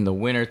about in the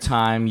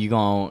wintertime, you're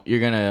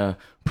gonna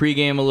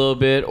pregame a little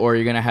bit, or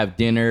you're gonna have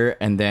dinner,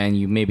 and then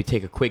you maybe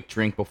take a quick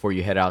drink before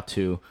you head out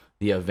to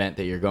the event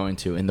that you're going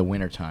to in the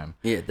wintertime.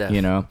 Yeah,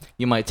 definitely.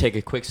 You might take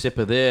a quick sip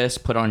of this,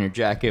 put on your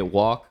jacket,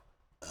 walk.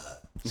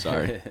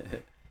 Sorry.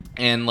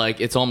 And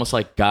like it's almost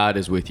like God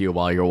is with you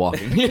while you're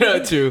walking,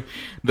 to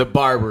the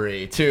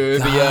Barbary, to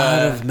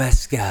God of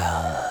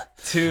mezcal,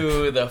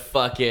 to the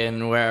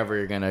fucking wherever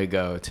you're gonna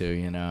go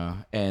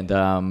to, and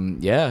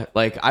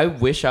like I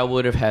wish I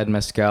would have had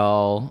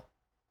mezcal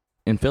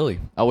in Philly.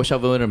 I wish I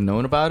would have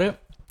known about it.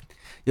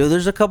 Yo,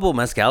 there's a couple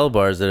mezcal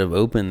bars that have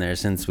opened there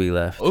since we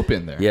left.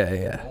 Open there?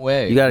 Yeah. No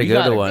way. You gotta We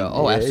go to one.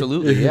 Oh, Yeah.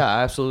 absolutely. Yeah,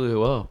 I absolutely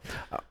will.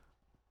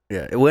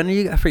 Yeah. When are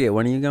you? I forget.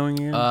 When are you going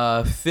again?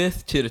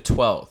 5th to the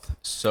 12th.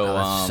 So, Oh,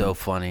 that's so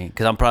funny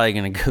because I'm probably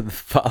gonna go the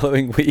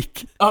following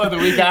week. Oh, the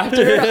week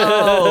after?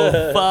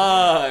 Oh,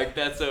 fuck.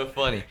 That's so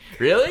funny.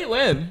 Really?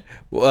 When?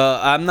 Well,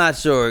 I'm not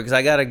sure because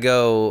I gotta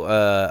go.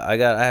 I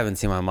haven't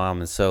seen my mom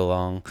in so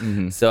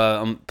long, so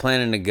I'm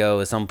planning to go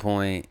at some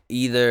point.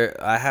 Either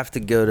I have to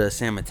go to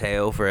San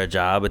Mateo for a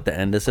job at the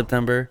end of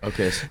September.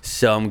 Okay.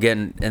 So I'm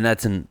getting, and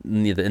that's in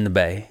the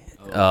Bay.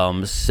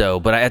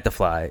 But I have to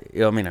fly.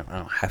 I mean, I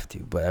don't have to,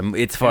 but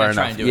it's far not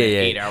trying enough. to do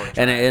an 8-hour drive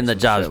and the or some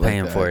job's shit like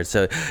paying that. for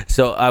it.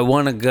 So I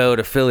want to go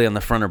to Philly on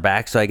the front or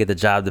back, so I get the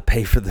job to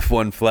pay for the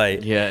one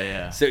flight.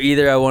 Yeah. So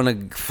either I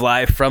want to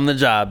fly from the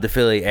job to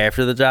Philly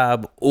after the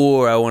job,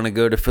 or I want to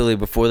go to Philly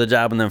before the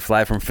job and then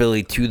fly from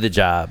Philly to the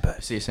job.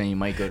 So you're saying you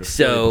might go to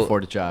So- Philly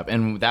before the job,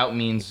 and that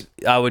means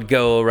I would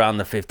go around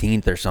the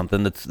 15th or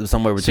something. That's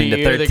somewhere between the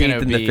you're either 13th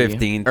gonna and the be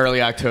 15th.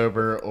 early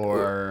October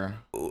or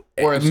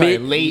sorry,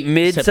 late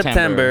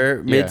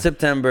mid-September, Yeah.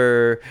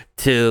 mid-September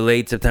to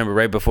late September,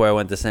 right before I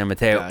went to San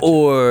Mateo, Gotcha.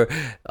 or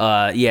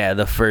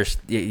the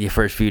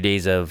first few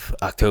days of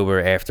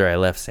October after I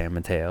left San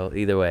Mateo.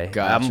 Either way,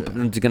 Gotcha.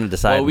 I'm just gonna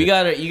decide. Well, you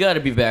gotta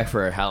be back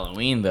for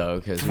Halloween though,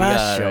 because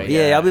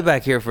I'll be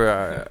back here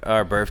for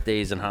our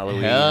birthdays and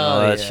Halloween and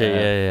all that shit.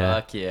 Yeah.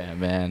 Fuck yeah,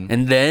 man.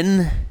 And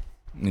then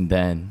And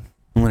then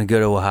I'm gonna go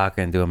to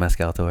Oaxaca and do a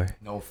mezcal tour.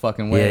 no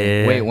fucking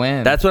way. Yeah. Wait,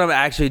 when? That's what I'm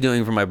actually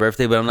doing for my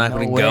birthday, but I'm not No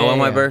going to go on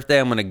my way. birthday.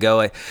 I'm going to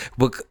go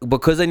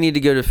because I need to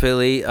go to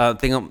Philly.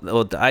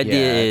 The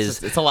idea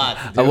is it's a lot.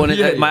 To do. I want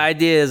Yeah. my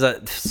idea is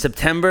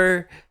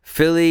September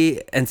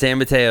Philly and San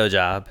Mateo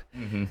job.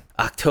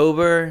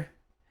 October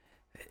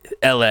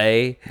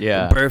LA,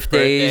 Yeah. birthdays,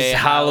 Birthday,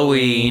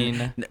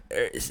 Halloween.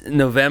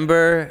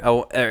 November,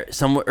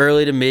 somewhere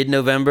early to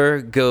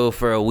mid-November, go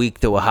for a week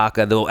to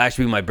Oaxaca. That'll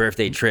actually be my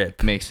birthday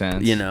trip. Makes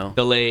sense. You know.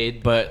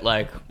 Delayed, but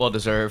like well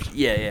deserved.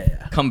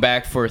 Yeah. Come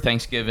back for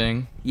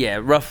Thanksgiving. Yeah,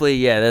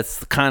 roughly,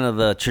 that's kind of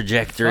the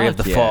trajectory of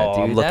the Fuck yeah, fall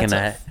dude, I'm looking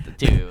that's at.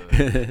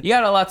 Dude, you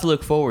got a lot to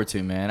look forward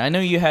to, man. I know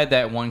you had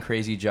that one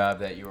crazy job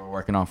that you were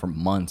working on for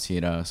months,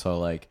 so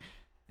like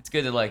it's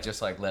good to like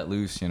just like let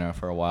loose,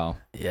 for a while.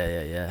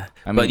 Yeah.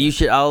 I But mean- you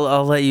should.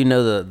 I'll let you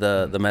know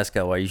the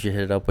mezcal. Why you should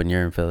hit it up when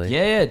you're in Philly.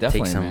 Yeah, definitely.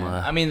 Take some,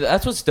 man. I mean,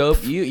 that's what's dope.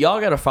 Y'all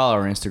gotta follow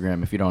our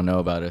Instagram if you don't know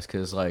about us,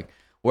 because like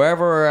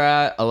wherever we're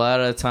at, a lot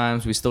of the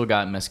times we still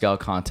got mezcal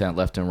content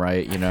left and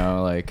right.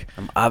 Like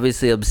I'm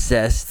obviously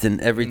obsessed,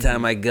 and every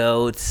time I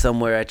go it's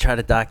somewhere, I try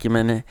to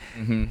document it.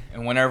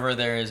 and whenever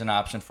there is an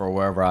option for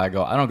wherever I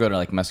go, I don't go to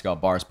like mezcal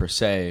bars per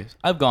se.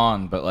 I've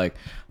gone, but like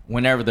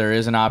whenever there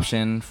is an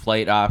option,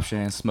 flight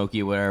option,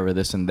 smoky, whatever,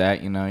 this and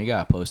that, you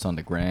gotta post on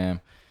the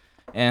gram,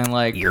 and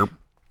like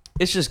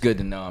it's just good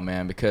to know,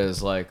 man,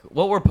 because like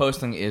what we're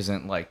posting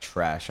isn't like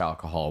trash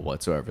alcohol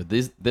whatsoever.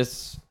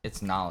 This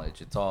it's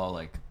knowledge. It's all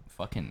like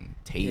fucking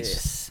taste.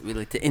 Yes, we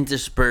like to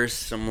intersperse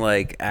some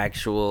like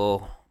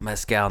actual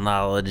mezcal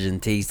knowledge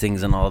and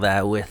tastings and all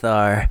that with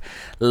our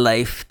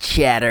life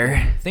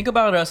chatter. Think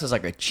about us as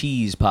like a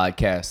cheese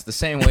podcast, the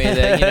same way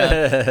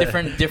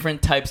that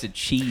different types of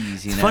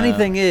cheese. Funny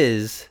thing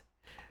is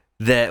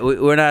that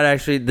we're not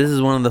actually. This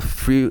is one of the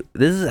few.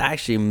 This is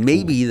actually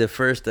maybe the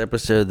first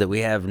episode that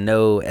we have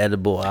no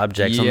edible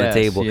objects on the Yes,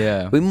 table.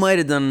 yeah. We might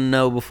have done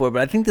no before,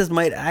 but I think this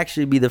might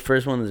actually be the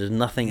first one that there's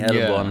nothing edible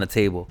Yeah. on the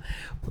table.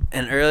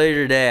 And earlier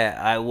today,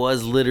 I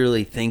was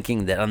literally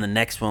thinking that on the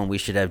next one we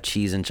should have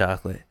cheese and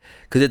chocolate.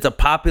 Because it's a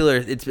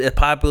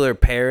popular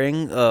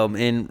pairing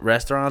in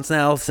restaurants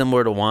now,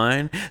 similar to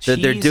wine.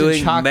 That they're Cheese and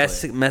doing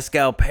chocolate.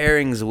 mezcal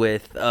pairings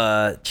with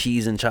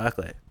cheese and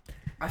chocolate.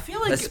 I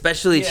feel like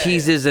Especially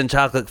cheeses and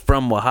chocolate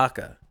from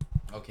Oaxaca.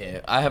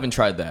 Okay, I haven't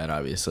tried that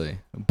obviously,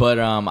 but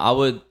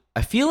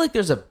I feel like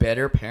there's a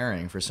better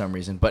pairing for some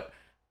reason. But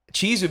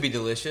cheese would be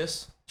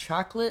delicious.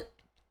 Chocolate,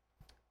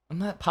 I'm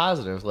not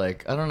positive.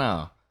 Like I don't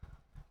know,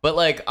 but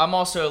like I'm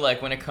also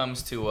like when it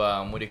comes to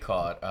what do you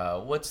call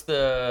it? What's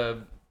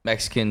the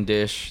Mexican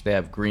dish? They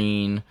have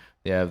green.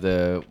 They have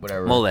the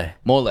whatever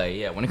Mole,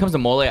 yeah. When it comes to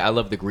mole, I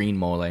love the green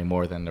mole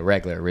more than the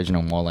regular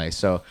original mole.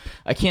 So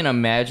I can't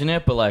imagine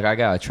it, but like I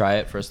gotta try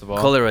it first of all.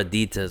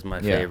 Coloradita is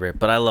my favorite,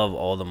 but I love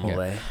all the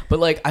mole. Yeah. But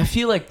like I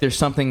feel like there's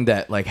something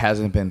that like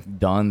hasn't been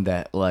done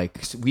that like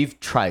we've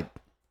tried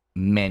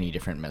many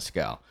different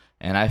mezcal,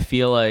 and I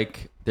feel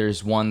like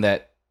there's one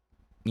that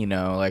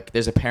like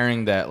there's a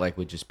pairing that like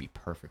would just be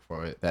perfect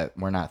for it that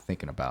we're not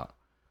thinking about.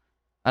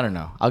 I don't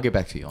know. I'll get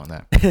back to you on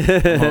that.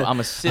 I'm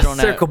gonna sit on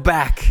that. Circle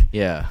back.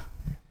 Yeah.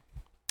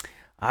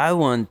 I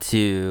want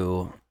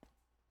to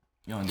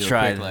You wanna do a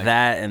try quick, like-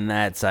 that and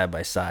that side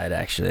by side,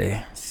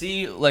 actually.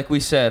 See, like we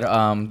said,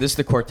 this is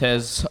the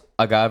Cortez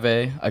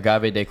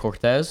agave de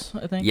Cortez,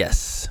 I think.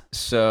 Yes.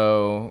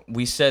 So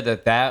we said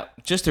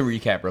that just to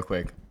recap real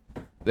quick,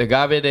 the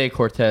agave de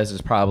Cortez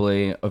is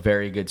probably a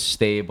very good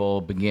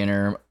stable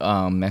beginner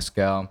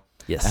mezcal.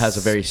 Yes. It has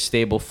a very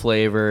stable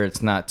flavor.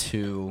 It's not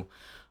too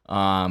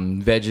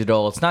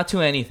vegetal. It's not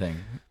too anything.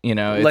 You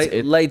know,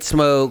 light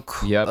smoke.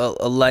 Yep.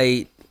 A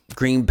light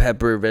green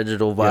pepper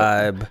vegetal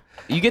vibe.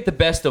 You get the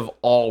best of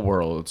all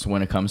worlds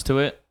when it comes to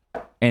it,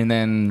 and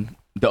then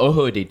the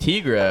Ojo de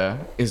Tigre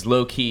is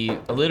low key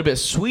a little bit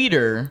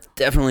sweeter.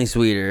 Definitely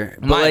sweeter,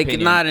 but my like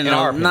opinion, not in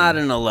our a opinion. not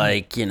in a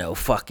like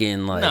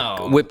fucking like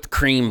No. whipped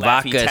cream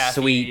Laffy vodka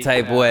Taffy, sweet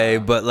type no. way,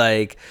 but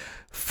like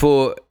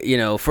for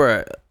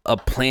a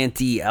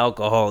planty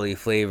alcohol-y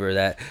flavor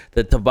that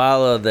the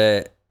Tabala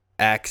that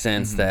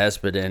accents the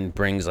Espadin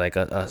brings like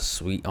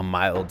a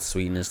mild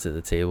sweetness to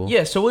the table.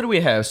 Yeah. So what do we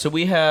have? So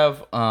we have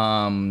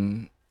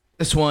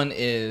this one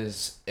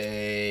is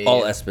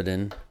All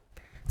Espadin.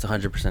 It's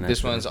 100% Espadin.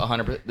 This one's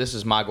 100%. This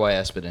is Magua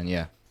Espadin,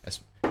 yeah.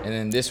 And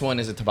then this one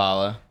is a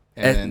Tabala.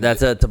 And then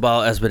That's a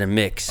Tabala Espadin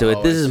mix. So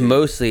Oh, this I is see.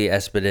 mostly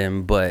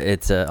Espadin, but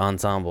it's an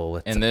ensemble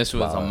with. and this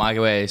was a Tabala.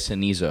 Magua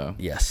Cenizo.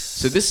 Yes.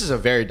 So this is a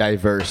very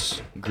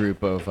diverse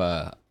group of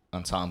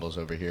ensembles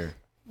over here.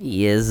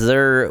 Yes,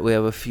 sir. We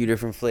have a few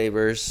different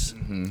flavors,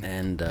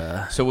 and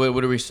So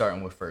what are we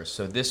starting with first?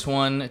 So this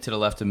one to the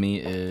left of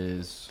me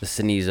is the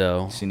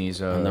Cenizo.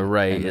 Cenizo. On the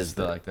right and is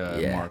the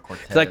more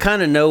Cortez. Because I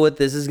kind of know what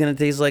this is gonna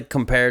taste like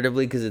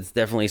comparatively, because it's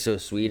definitely so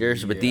sweeter.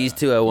 So, but these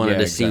two, I wanted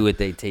to see what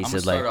they I'm tasted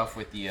gonna start like. off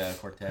with the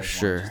Cortez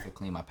Sure. one just to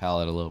clean my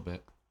palate a little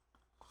bit.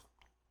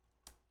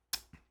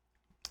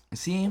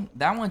 See,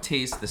 that one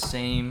tastes the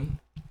same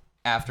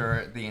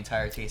after the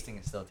entire tasting.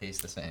 It still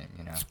tastes the same,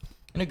 you know,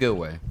 in a good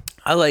way.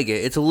 I like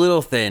it. It's a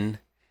little thin.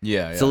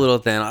 Yeah, It's a little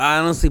thin. I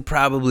honestly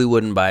probably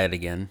wouldn't buy it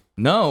again.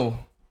 No.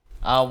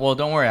 Well,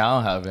 don't worry.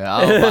 I'll have it.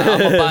 I'm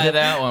gonna buy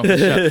that one for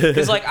sure.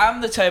 Because, like,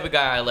 I'm the type of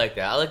guy I like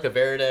that. I like the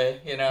Verde,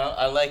 you know?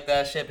 I like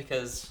that shit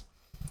because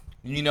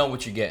you know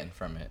what you're getting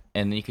from it.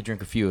 And then you could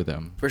drink a few of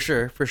them. For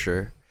sure, for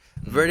sure.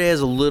 Verde is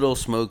a little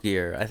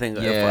smokier. I think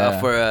Yeah.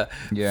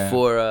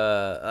 for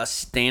a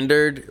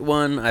standard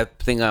one, I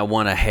think I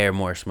want a hair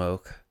more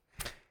smoke.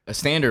 A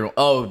standard.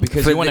 Oh,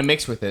 because For you want to the-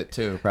 mix with it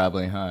too,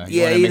 probably, huh?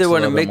 You Yeah, wanna either a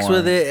want to little bit mix more.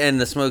 with it and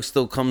the smoke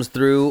still comes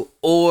through,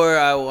 or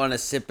I want to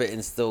sip it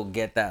and still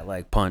get that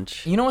like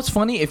punch. You know what's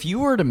funny? If you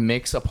were to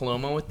mix a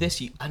Paloma with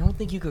this, I don't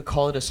think you could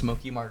call it a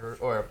smoky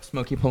margarita or a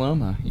smoky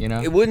Paloma. You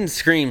know? It wouldn't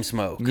scream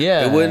smoke.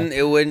 Yeah.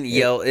 It wouldn't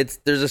yell.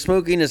 There's a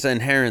smokiness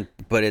inherent,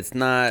 but it's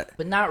not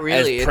but not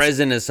really. as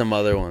present as some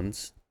other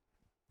ones.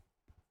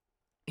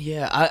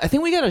 Yeah, I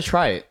think we gotta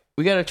try it.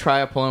 We gotta try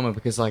a Paloma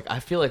because, like, I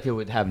feel like it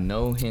would have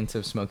no hint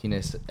of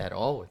smokiness at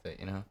all with it.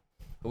 You know?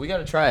 But we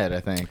gotta try it. I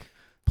think.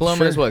 Paloma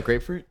Sure. is what,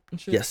 grapefruit and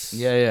shit? Yes.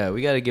 Yeah.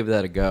 We gotta give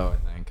that a go.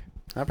 I think.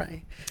 All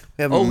right.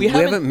 We haven't-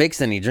 haven't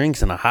mixed any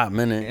drinks in a hot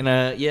minute.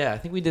 And yeah, I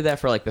think we did that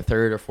for like the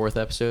 3rd or 4th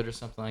episode or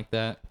something like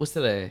that. What's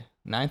today?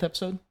 9th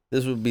episode?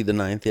 This would be the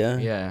 9th, yeah.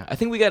 Yeah, I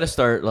think we got to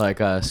start like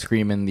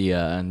screaming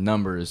the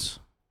numbers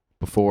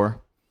before.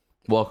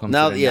 Welcome.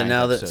 Now, to the yeah. 9th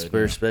Now that episode,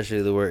 we're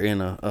especially that we're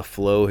in a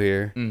flow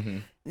here. Mm-hmm.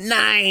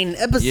 9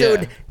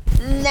 episode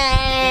 9.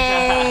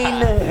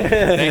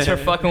 Thanks for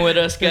fucking with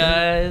us,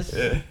 guys.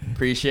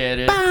 Appreciate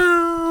it.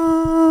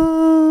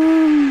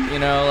 You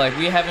know, like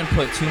we haven't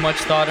put too much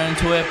thought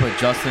into it, but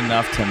just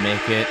enough to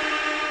make it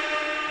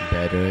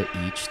better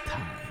each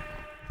time.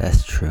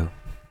 That's true.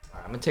 All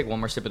right, I'm gonna take one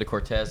more sip of the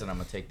Cortez, and I'm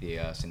gonna take the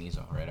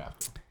Cenizo right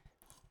after.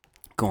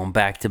 Going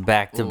back to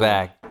back to Ooh.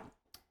 back.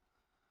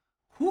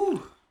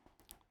 Whew.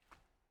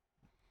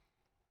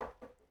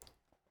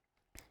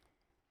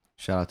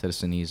 Shout out to the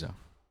Cenizo.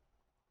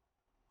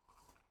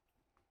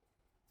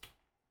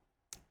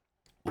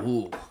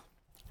 Ooh.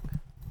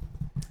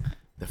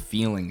 The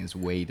feeling is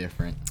way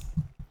different.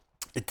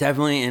 It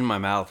definitely in my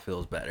mouth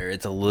feels better.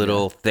 It's a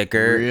little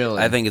thicker. Really?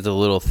 I think it's a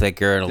little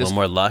thicker and a This- little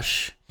more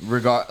lush.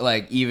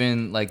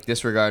 Even like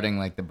disregarding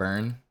like the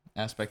burn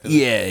aspect of it.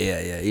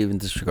 Yeah. Even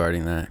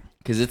disregarding that.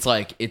 Because it's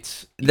like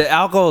it's The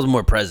alcohol is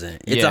more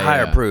present. It's Yeah, a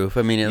higher yeah. proof.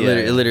 I mean, it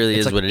literally It's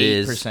is like what it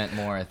is. 8%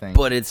 more, I think.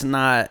 But it's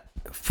not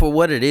for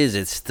what it is.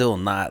 It's still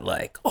not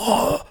like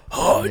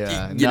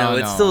Yeah. you know. No,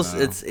 It's no, still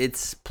no.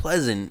 it's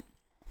pleasant.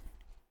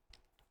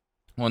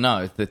 Well, no,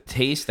 it's the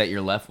taste that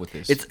you're left with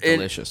is It's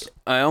delicious.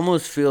 I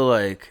almost feel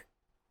like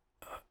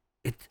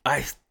it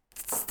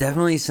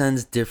definitely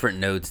sends different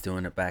notes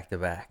doing it back to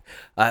back.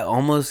 I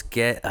almost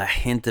get a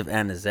hint of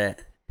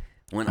anisette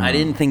when I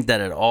didn't think that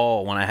at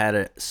all when I had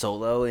it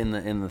solo in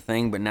the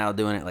thing, but now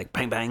doing it like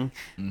bang bang,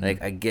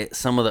 like I get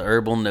some of the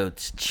herbal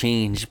notes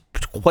change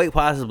quite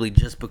possibly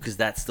just because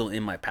that's still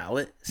in my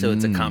palate. So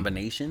it's a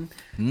combination.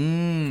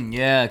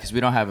 Yeah, because we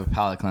don't have a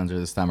palate cleanser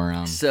this time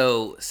around.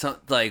 So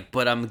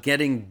but I'm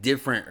getting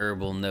different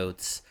herbal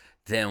notes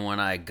than when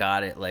I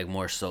got it like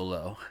more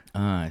solo.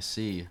 I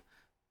see.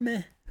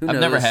 Meh. Who I've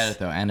never knows? had it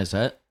though.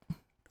 Anisette.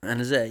 And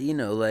is that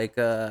like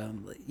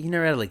you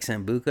never had like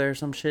sambuca or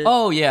some shit?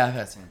 Oh yeah, I've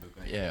had sambuca.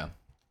 Yeah.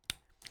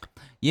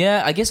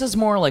 Yeah, I guess it's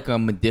more like a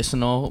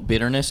medicinal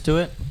bitterness to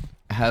it.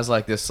 It has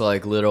like this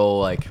like little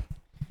like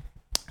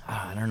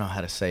I don't know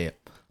how to say it.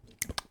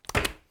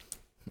 It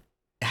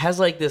has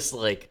like this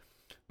like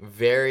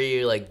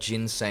very like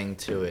ginseng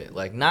to it.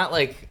 Like not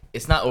like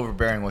it's not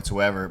overbearing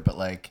whatsoever, but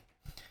like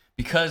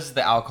because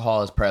the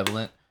alcohol is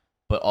prevalent,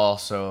 but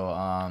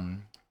also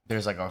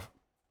there's like a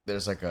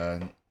there's like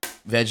a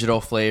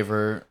vegetal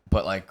flavor,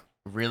 but like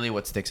really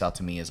what sticks out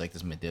to me is like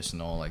this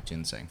medicinal like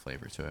ginseng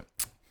flavor to it.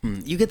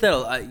 You get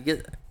that. You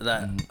get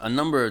that a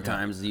number of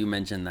times. You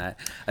mentioned that.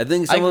 I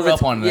think some I of grew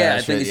it's up on that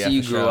I think shit, yeah,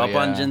 you for grew sure, up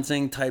on yeah.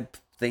 ginseng type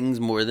things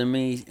more than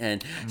me,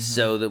 and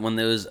so that when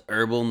those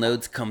herbal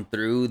notes come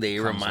through, they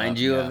remind up,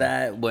 you yeah. of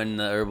that. When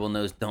the herbal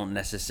notes don't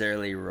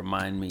necessarily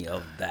remind me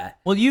of that.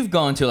 Well, you've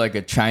gone to like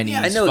a Chinese.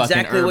 Yeah, I know fucking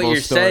exactly what herbal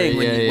you're store.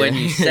 saying Yeah, when yeah.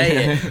 you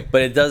say it,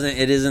 but it doesn't.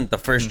 It isn't the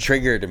first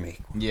trigger to me.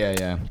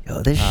 Yeah.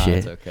 Yo, this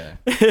It's okay.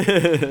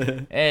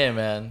 Hey,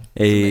 man.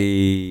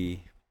 Hey.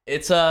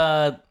 It's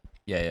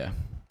yeah.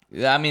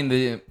 I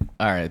mean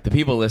all right, the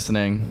people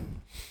listening,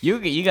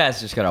 you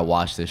guys just gotta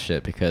watch this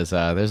shit because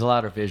there's a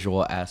lot of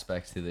visual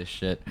aspects to this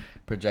shit.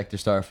 Projector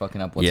started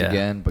fucking up once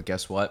again, but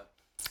guess what?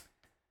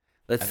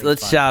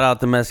 Let's shout out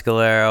the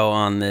Mescalero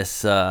on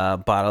this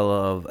bottle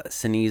of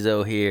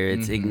Cenizo here.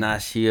 It's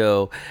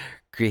Ignacio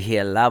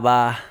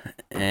Grijalaba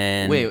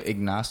and Wait,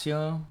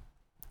 Ignacio?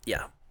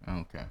 yeah.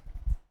 Okay.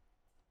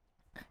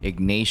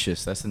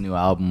 Ignatius, that's the new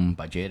album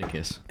by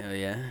Jadakiss. Oh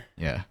yeah.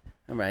 Yeah.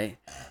 All right.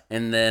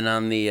 And then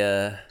on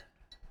the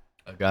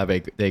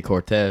Agave de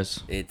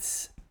Cortez.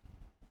 it's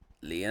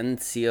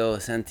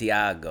Liencio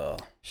Santiago.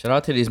 Shout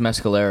out to these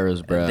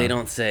mescaleros, bro. They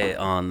don't say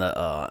on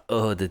the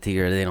Ojo de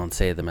Tigre, they don't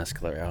say the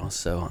Mescalero.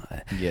 So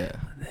Yeah.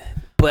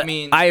 but I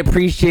mean- I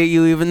appreciate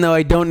you even though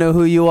I don't know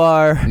who you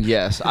are.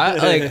 Yes, I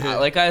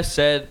like I've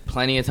said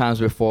plenty of times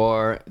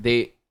before.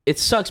 It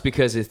sucks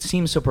because it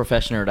seems so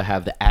professional to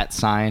have the @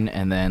 sign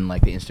and then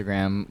like the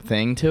Instagram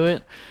thing to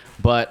it,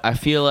 but I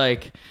feel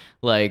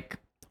like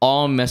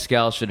all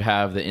mezcal should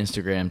have the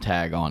Instagram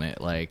tag on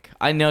it. Like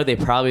I know they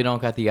probably don't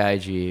got the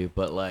IG,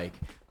 but like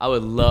I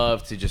would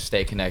love to just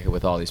stay connected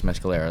with all these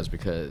mezcaleros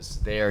because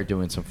they are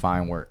doing some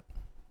fine work.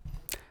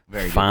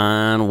 Very good.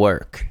 Fine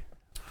work.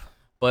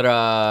 But what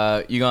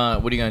are you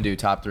gonna do?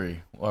 Top 3,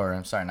 or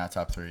I'm sorry, not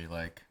top 3.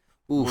 Like,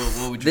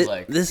 Oof. what would you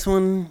like? This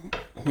one,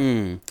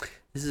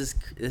 This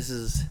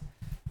is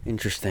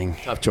interesting.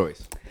 Tough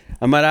choice.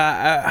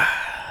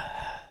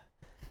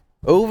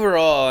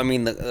 Overall, I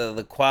mean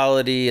the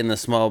quality and the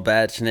small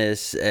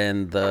batchness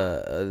and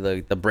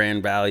the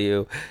brand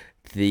value,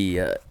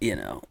 the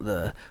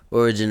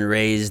origin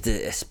raised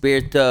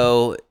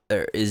Espirito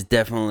is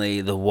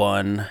definitely the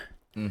one.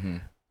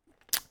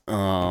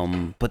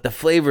 But the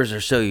flavors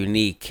are so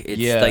unique.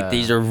 It's like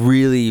these are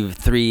really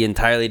 3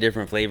 entirely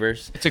different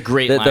flavors. It's a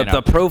great The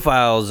lineup.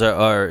 profiles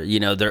are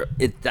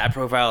it's that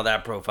profile,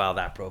 that profile,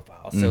 that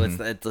profile. So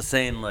it's the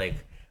same like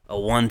a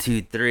 1,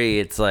 2, 3.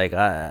 It's like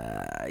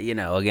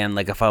again,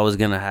 like if I was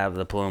gonna have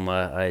the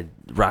Paloma, I'd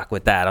rock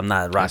with that. I'm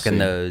not rocking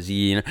those.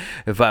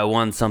 If I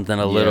want something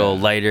a little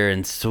lighter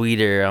and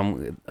sweeter,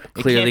 I'm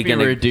clearly it can't be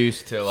gonna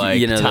reduced to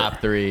like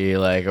top 3,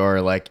 like or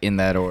like in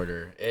that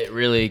order. It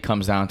really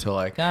comes down to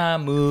like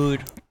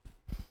mood.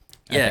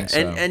 Yeah,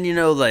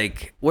 and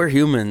like we're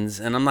humans,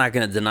 and I'm not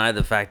gonna deny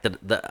the fact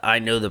that I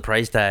know the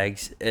price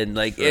tags, and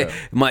like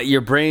your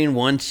brain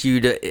wants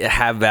you to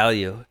have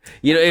value.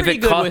 If it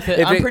costs,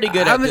 I'm pretty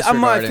good at I'm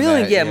my disregarding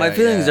feeling. that. My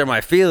feelings are my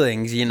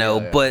feelings.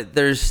 But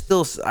there's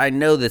still I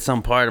know that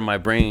some part of my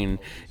brain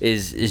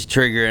is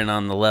triggering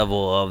on the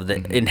level of the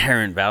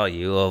inherent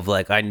value of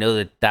like I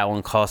know that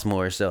one costs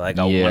more, so like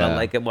I want to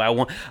like it.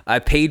 I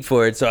paid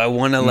for it, so I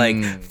want to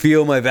like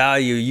feel my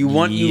value.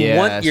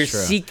 You're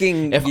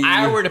seeking. If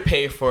I were to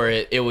pay for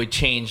it, it would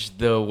change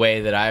the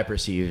way that I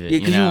perceive it.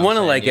 Because you want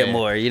to like it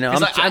more.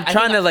 I'm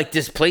trying to like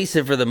displace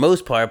it for the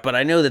most part, but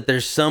I know that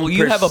there's some. Well,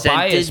 you have a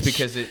bias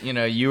because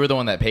you were the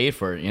one that paid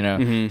for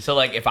it. So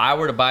like if I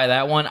were to buy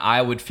that one, I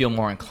would feel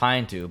more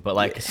inclined to. But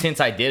like since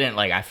I didn't,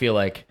 like I feel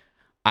like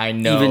I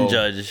know even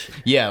judge.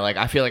 Yeah, like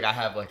I feel like I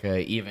have like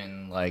a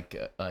even like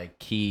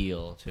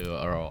keel to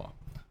it all.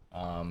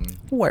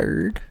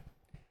 Word.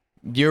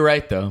 You're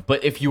right though.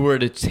 But if you were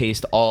to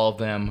taste all of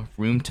them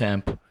room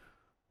temp.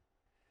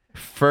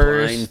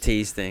 First blind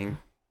tasting.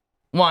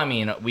 Well, I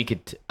mean, we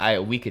could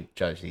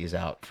judge these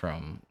out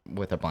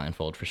with a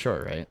blindfold for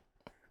sure, right?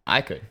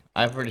 I could.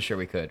 I'm pretty sure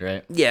we could,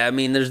 right? Yeah, I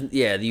mean,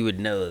 you would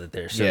know that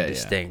they're so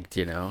distinct,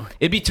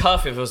 It'd be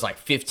tough if it was like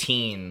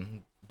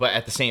 15, but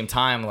at the same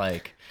time,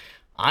 like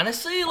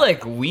honestly,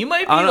 like we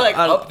might be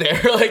up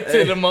there, like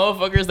to the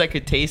motherfuckers that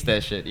could taste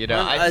that shit,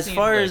 As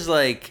far as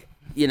like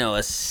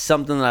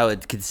something that I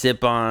could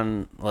sip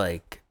on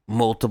like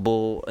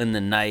multiple in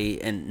the night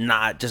and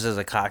not just as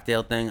a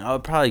cocktail thing, I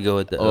would probably go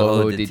with the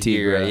Ojo de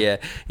Tigre. Yeah,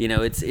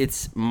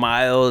 it's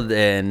mild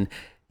and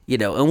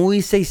and when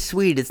we say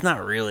sweet, it's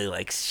not really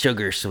like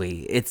sugar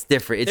sweet. It's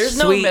different. It's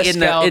sweet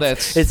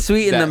it's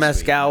sweet in the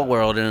mezcal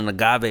world in an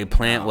agave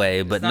plant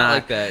way, but not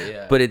like that.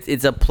 Yeah. But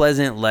it's a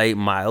pleasant, light,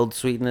 mild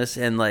sweetness,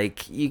 and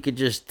like you could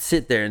just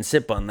sit there and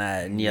sip on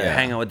that, and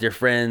hang out with your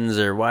friends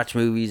or watch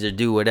movies or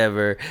do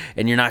whatever,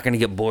 and you're not gonna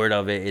get bored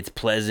of it. It's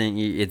pleasant.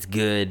 It's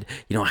good.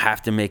 You don't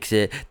have to mix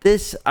it.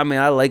 I mean,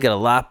 I like it a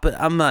lot, but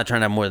I'm not trying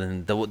to have more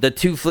than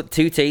the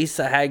two tastes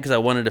I had because I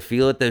wanted to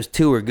feel it. Those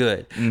 2 are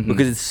good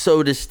because it's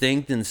so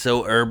distinct and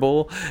so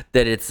herbal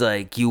that it's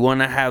like you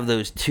want to have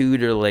those 2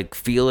 to like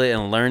feel it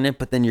and learn it,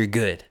 but then you're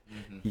good.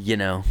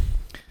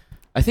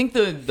 I think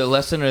the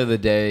lesson of the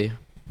day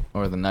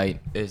or the night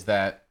is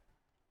that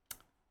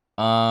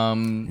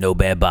No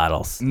bad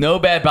bottles. no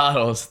bad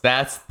bottles.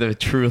 That's the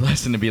true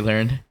lesson to be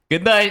learned.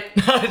 Good night.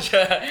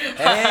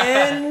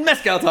 And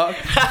mezcal talk.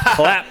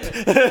 Clap. No,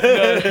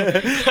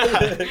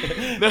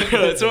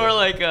 it's more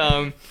like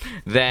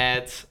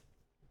that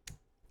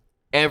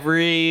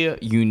every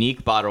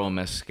unique bottle of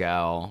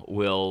mezcal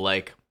will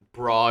like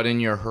broaden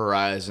your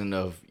horizon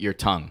of your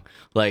tongue.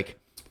 Like,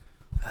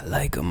 I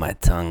like when my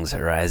tongue's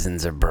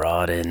horizons are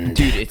broadened.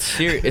 dude, it's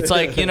serious. It's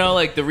like, you know,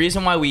 like the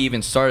reason why we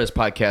even started this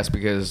podcast,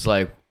 because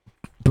like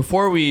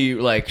before we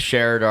like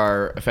shared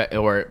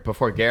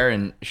before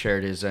Garen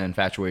shared his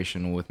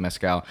infatuation with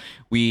mezcal,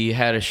 we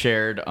had a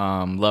shared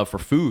love for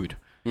food.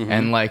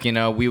 And like, you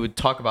know, we would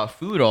talk about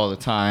food all the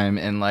time,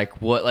 and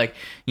like what, like,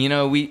 you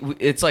know, we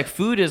it's like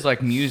food is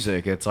like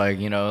music. It's like,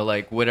 you know,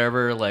 like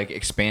whatever like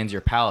expands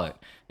your palate.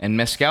 And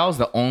mezcal is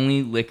the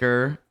only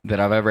liquor that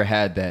I've ever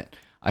had that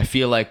I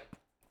feel like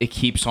it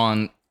keeps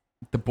on,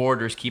 the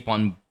borders keep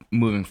on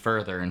moving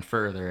further and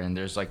further, and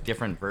there's like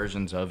different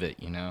versions of it,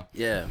 you know.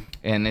 Yeah.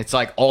 And it's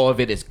like all of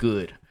it is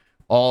good.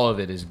 All of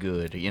it is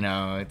good, you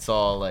know. It's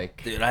all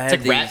like, Dude, it's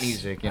like rap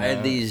music, you know. I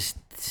had these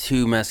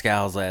 2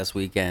 mezcals last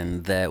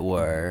weekend that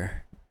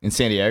were in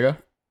San Diego.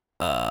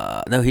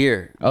 no,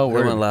 here. Oh, we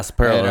we're went Las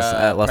Perlas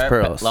at Las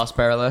Perlas. Las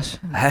Perlas.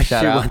 I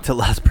actually went to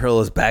Las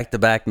Perlas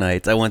back-to-back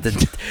nights. I went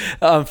to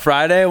on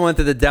Friday. I went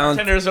to the down.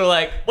 Bartenders are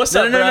like, "What's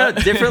No, up, no, bro?"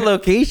 no, different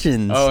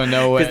locations. Oh,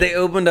 no way. Because they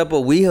opened up a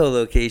WeHo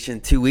location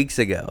 2 weeks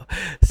ago.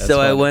 So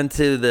I funny. went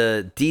to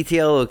the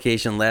DTL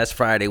location last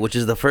Friday, which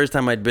is the first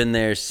time I'd been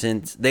there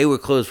since they were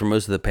closed for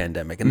most of the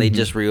pandemic, and they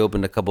just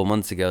reopened a couple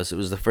months ago. So it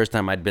was the first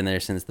time I'd been there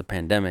since the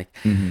pandemic.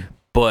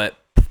 But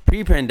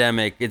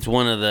pre-pandemic, it's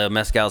one of the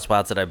mezcal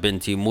spots that I've been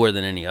to more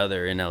than any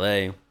other in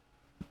LA.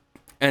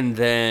 And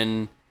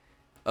then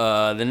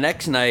the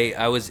next night,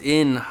 I was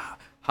in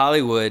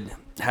Hollywood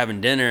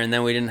having dinner, and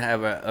then we didn't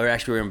have or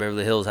actually we were in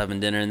Beverly Hills having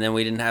dinner, and then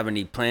we didn't have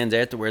any plans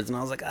afterwards. And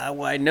I was like,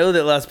 well, I know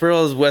that Las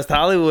Perlas, West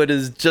Hollywood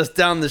is just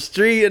down the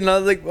street, and I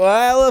was like,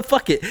 well,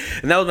 fuck it.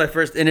 And that was my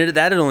first, and that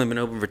had only been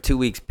open for 2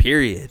 weeks,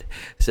 period.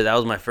 So that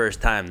was my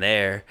first time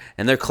there,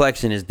 and their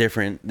collection is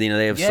different. You know,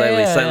 they have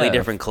slightly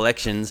different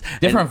collections,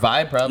 Different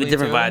vibe, probably.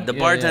 different too. vibe. The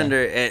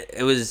bartender,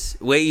 it was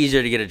way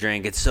easier to get a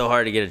drink. It's so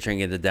hard to get a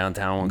drink at the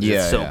downtown one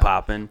because it's so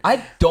popping.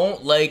 I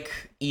don't like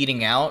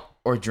eating out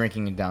or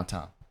drinking in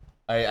downtown.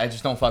 I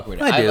just don't fuck with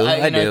it. I do.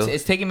 You know,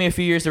 it's taken me a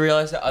few years to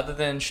realize that. Other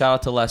than shout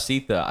out to La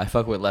Cita, I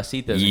fuck with La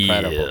Cita. Is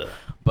incredible.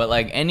 But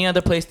like any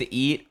other place to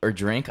eat or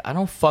drink, I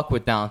don't fuck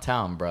with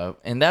downtown, bro.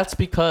 And that's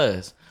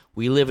because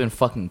we live in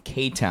fucking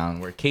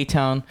K-Town, where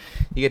K-Town,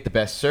 you get the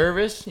best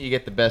service, you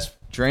get the best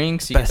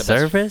drinks, you get the best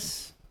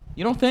service.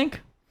 You don't think?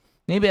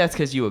 Maybe that's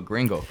because you a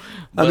gringo. I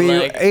But mean,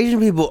 like,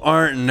 Asian people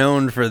aren't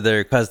known for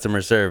their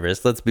customer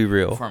service. Let's be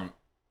real. for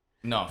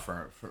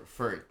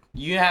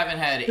you haven't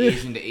had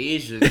Asian to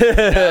Asian. You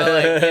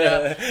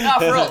know, not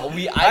for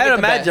real. I'd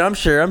imagine. I'm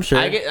sure.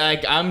 I get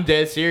like, I'm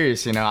dead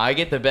serious. You know, I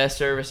get the best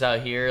service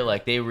out here.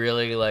 Like they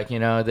really like, you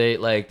know,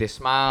 they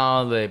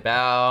smile, they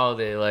bow,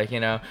 they like,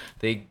 you know,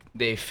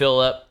 they fill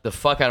up the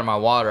fuck out of my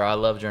water. I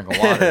love drinking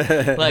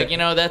water. Like, you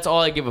know, that's all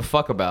I give a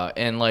fuck about.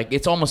 And like,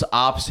 it's almost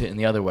opposite in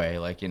the other way.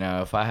 Like, you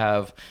know, if I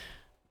have.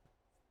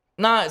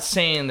 Not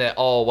saying that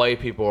all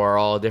white people are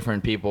all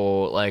different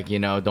people, like, you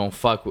know, don't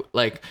fuck with,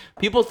 like,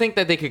 people think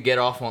that they could get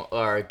off on,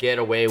 or get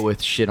away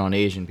with shit on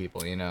Asian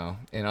people, you know,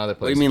 in other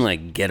places. What do you mean,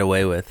 like, get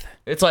away with?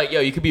 It's like,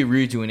 yo, you could be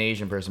rude to an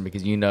Asian person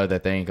because you know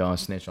that they ain't gonna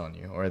snitch on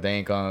you, or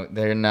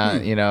they're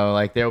not, you know,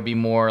 like, they'll be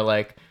more,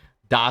 like,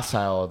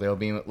 docile, they'll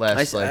be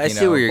less, I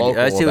see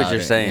what you're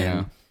saying. You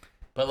know?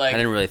 But like, I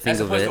didn't really think as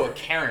of opposed it. to a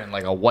Karen,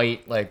 like a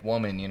white like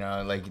woman, you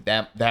know, like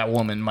that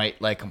woman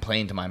might like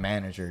complain to my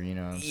manager, you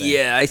know what I'm saying?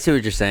 Yeah, I see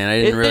what you're saying.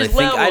 I didn't really There's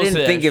think. I levels didn't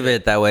to think that of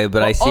it that way,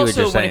 but I see what you're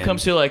saying. Also, when it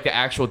comes to like the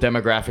actual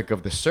demographic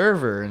of the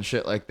server and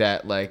shit like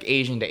that, like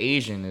Asian to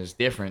Asian is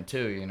different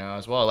too, you know,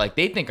 as well. Like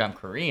they think I'm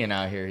Korean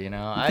out here, you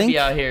know. I'd be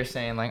out here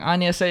saying like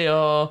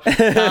 "안녕하세요,"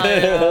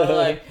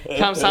 like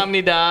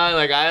 "감사합니다."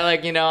 Like I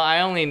like, you know,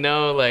 I only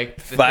know like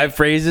 5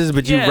 phrases,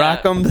 but you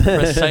rock them.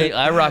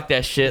 I rock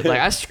that shit. Like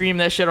I scream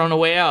that shit on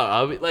the way out.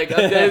 I'll be like, you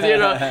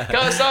know,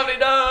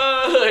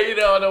 "감사합니다," you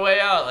know, on the way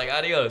out, like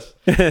adios.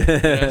 You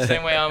know,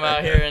 same way I'm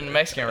out here in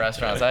Mexican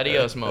restaurants.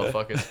 Adios,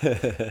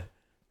 motherfuckers.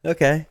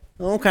 Okay.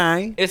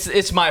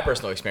 It's my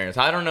personal experience.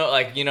 I don't know,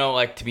 like, you know,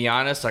 like to be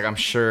honest, like I'm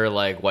sure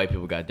like white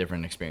people got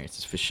different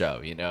experiences for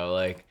sure, you know,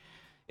 like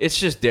it's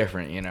just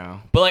different, you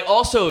know. But like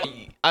also,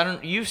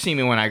 you've seen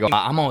me when I go,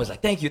 I'm always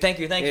like, thank you. Yeah,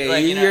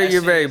 like, you know,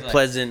 you're very like,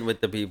 pleasant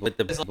with the people.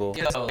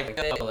 you know,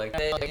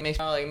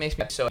 it makes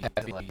me so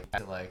happy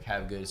to like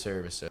have good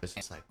service. So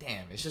it's like,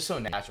 damn, it's just so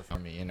natural for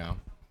me, you know.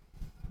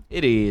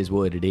 It is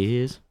what it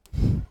is.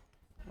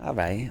 All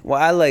right. Well,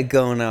 I like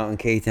going out in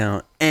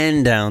K-Town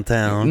and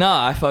downtown. No,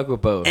 I fuck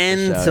with both.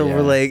 And sure,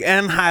 Silver Lake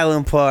and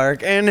Highland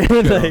Park and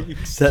like,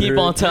 keep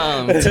on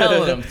telling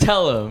them,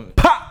 tell them.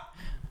 Pop!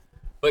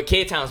 But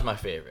K-Town's my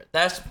favorite.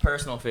 That's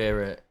personal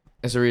favorite.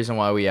 It's the reason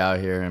why we out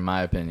here, in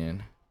my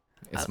opinion.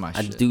 It's my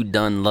shit. I do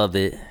done love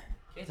it.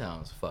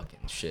 K-Town's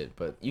fucking shit,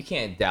 but you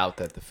can't doubt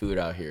that the food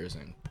out here is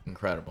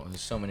incredible.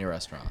 There's so many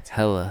restaurants.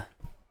 Hella.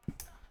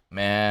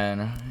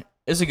 Man,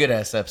 it's a good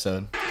ass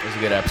episode. It's a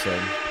good episode.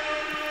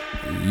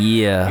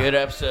 Yeah. Good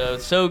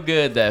episode. So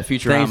good that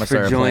Futurama Thanks for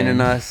started joining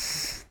playing.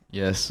 us.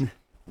 Yes.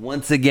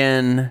 Once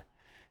again,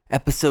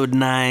 episode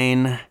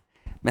 9.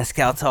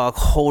 Mezcal Talk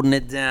holding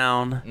it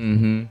down.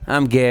 Mm-hmm.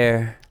 I'm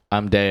Gare.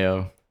 I'm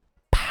Deo.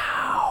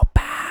 Pow,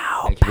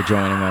 pow. Thank you for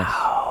joining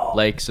us.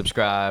 Like,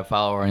 subscribe,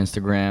 follow our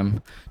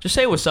Instagram. Just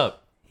say what's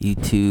up.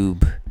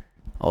 YouTube.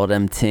 All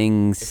them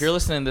things. If you're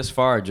listening this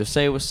far, just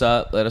say what's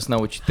up. Let us know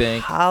what you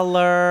think.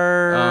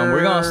 Holler.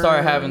 We're gonna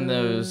start having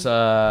those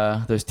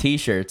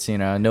T-shirts. You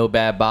know, no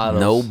bad bottles.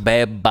 No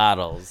bad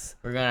bottles.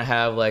 We're gonna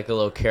have like a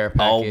little care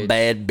package. All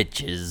bad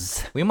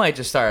bitches. We might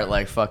just start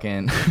like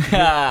fucking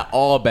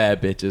all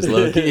bad bitches,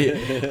 low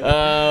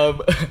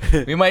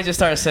key. We might just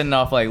start sending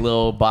off like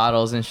little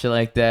bottles and shit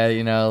like that.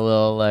 You know,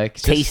 little like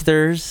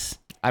Tasters.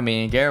 I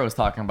mean, Garrett was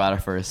talking about it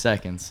for a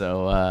second,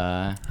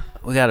 so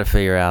We got to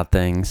figure out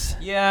things.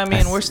 yeah. I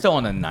mean, we're still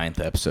on the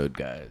 9th episode,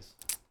 guys.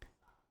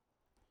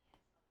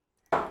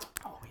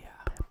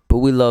 But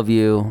we love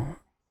you.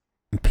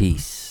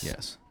 Peace.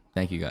 Yes.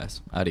 Thank you,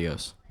 guys.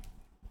 Adios.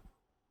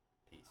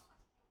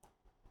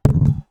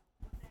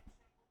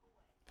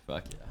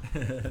 Fuck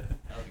yeah. That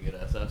was a good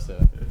ass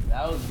episode.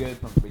 That was good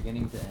from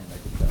beginning to end. I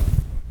could tell.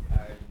 I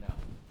already know.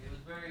 It was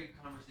very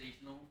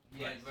conversational.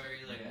 Yes. Like very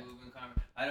Yeah. moving conversation.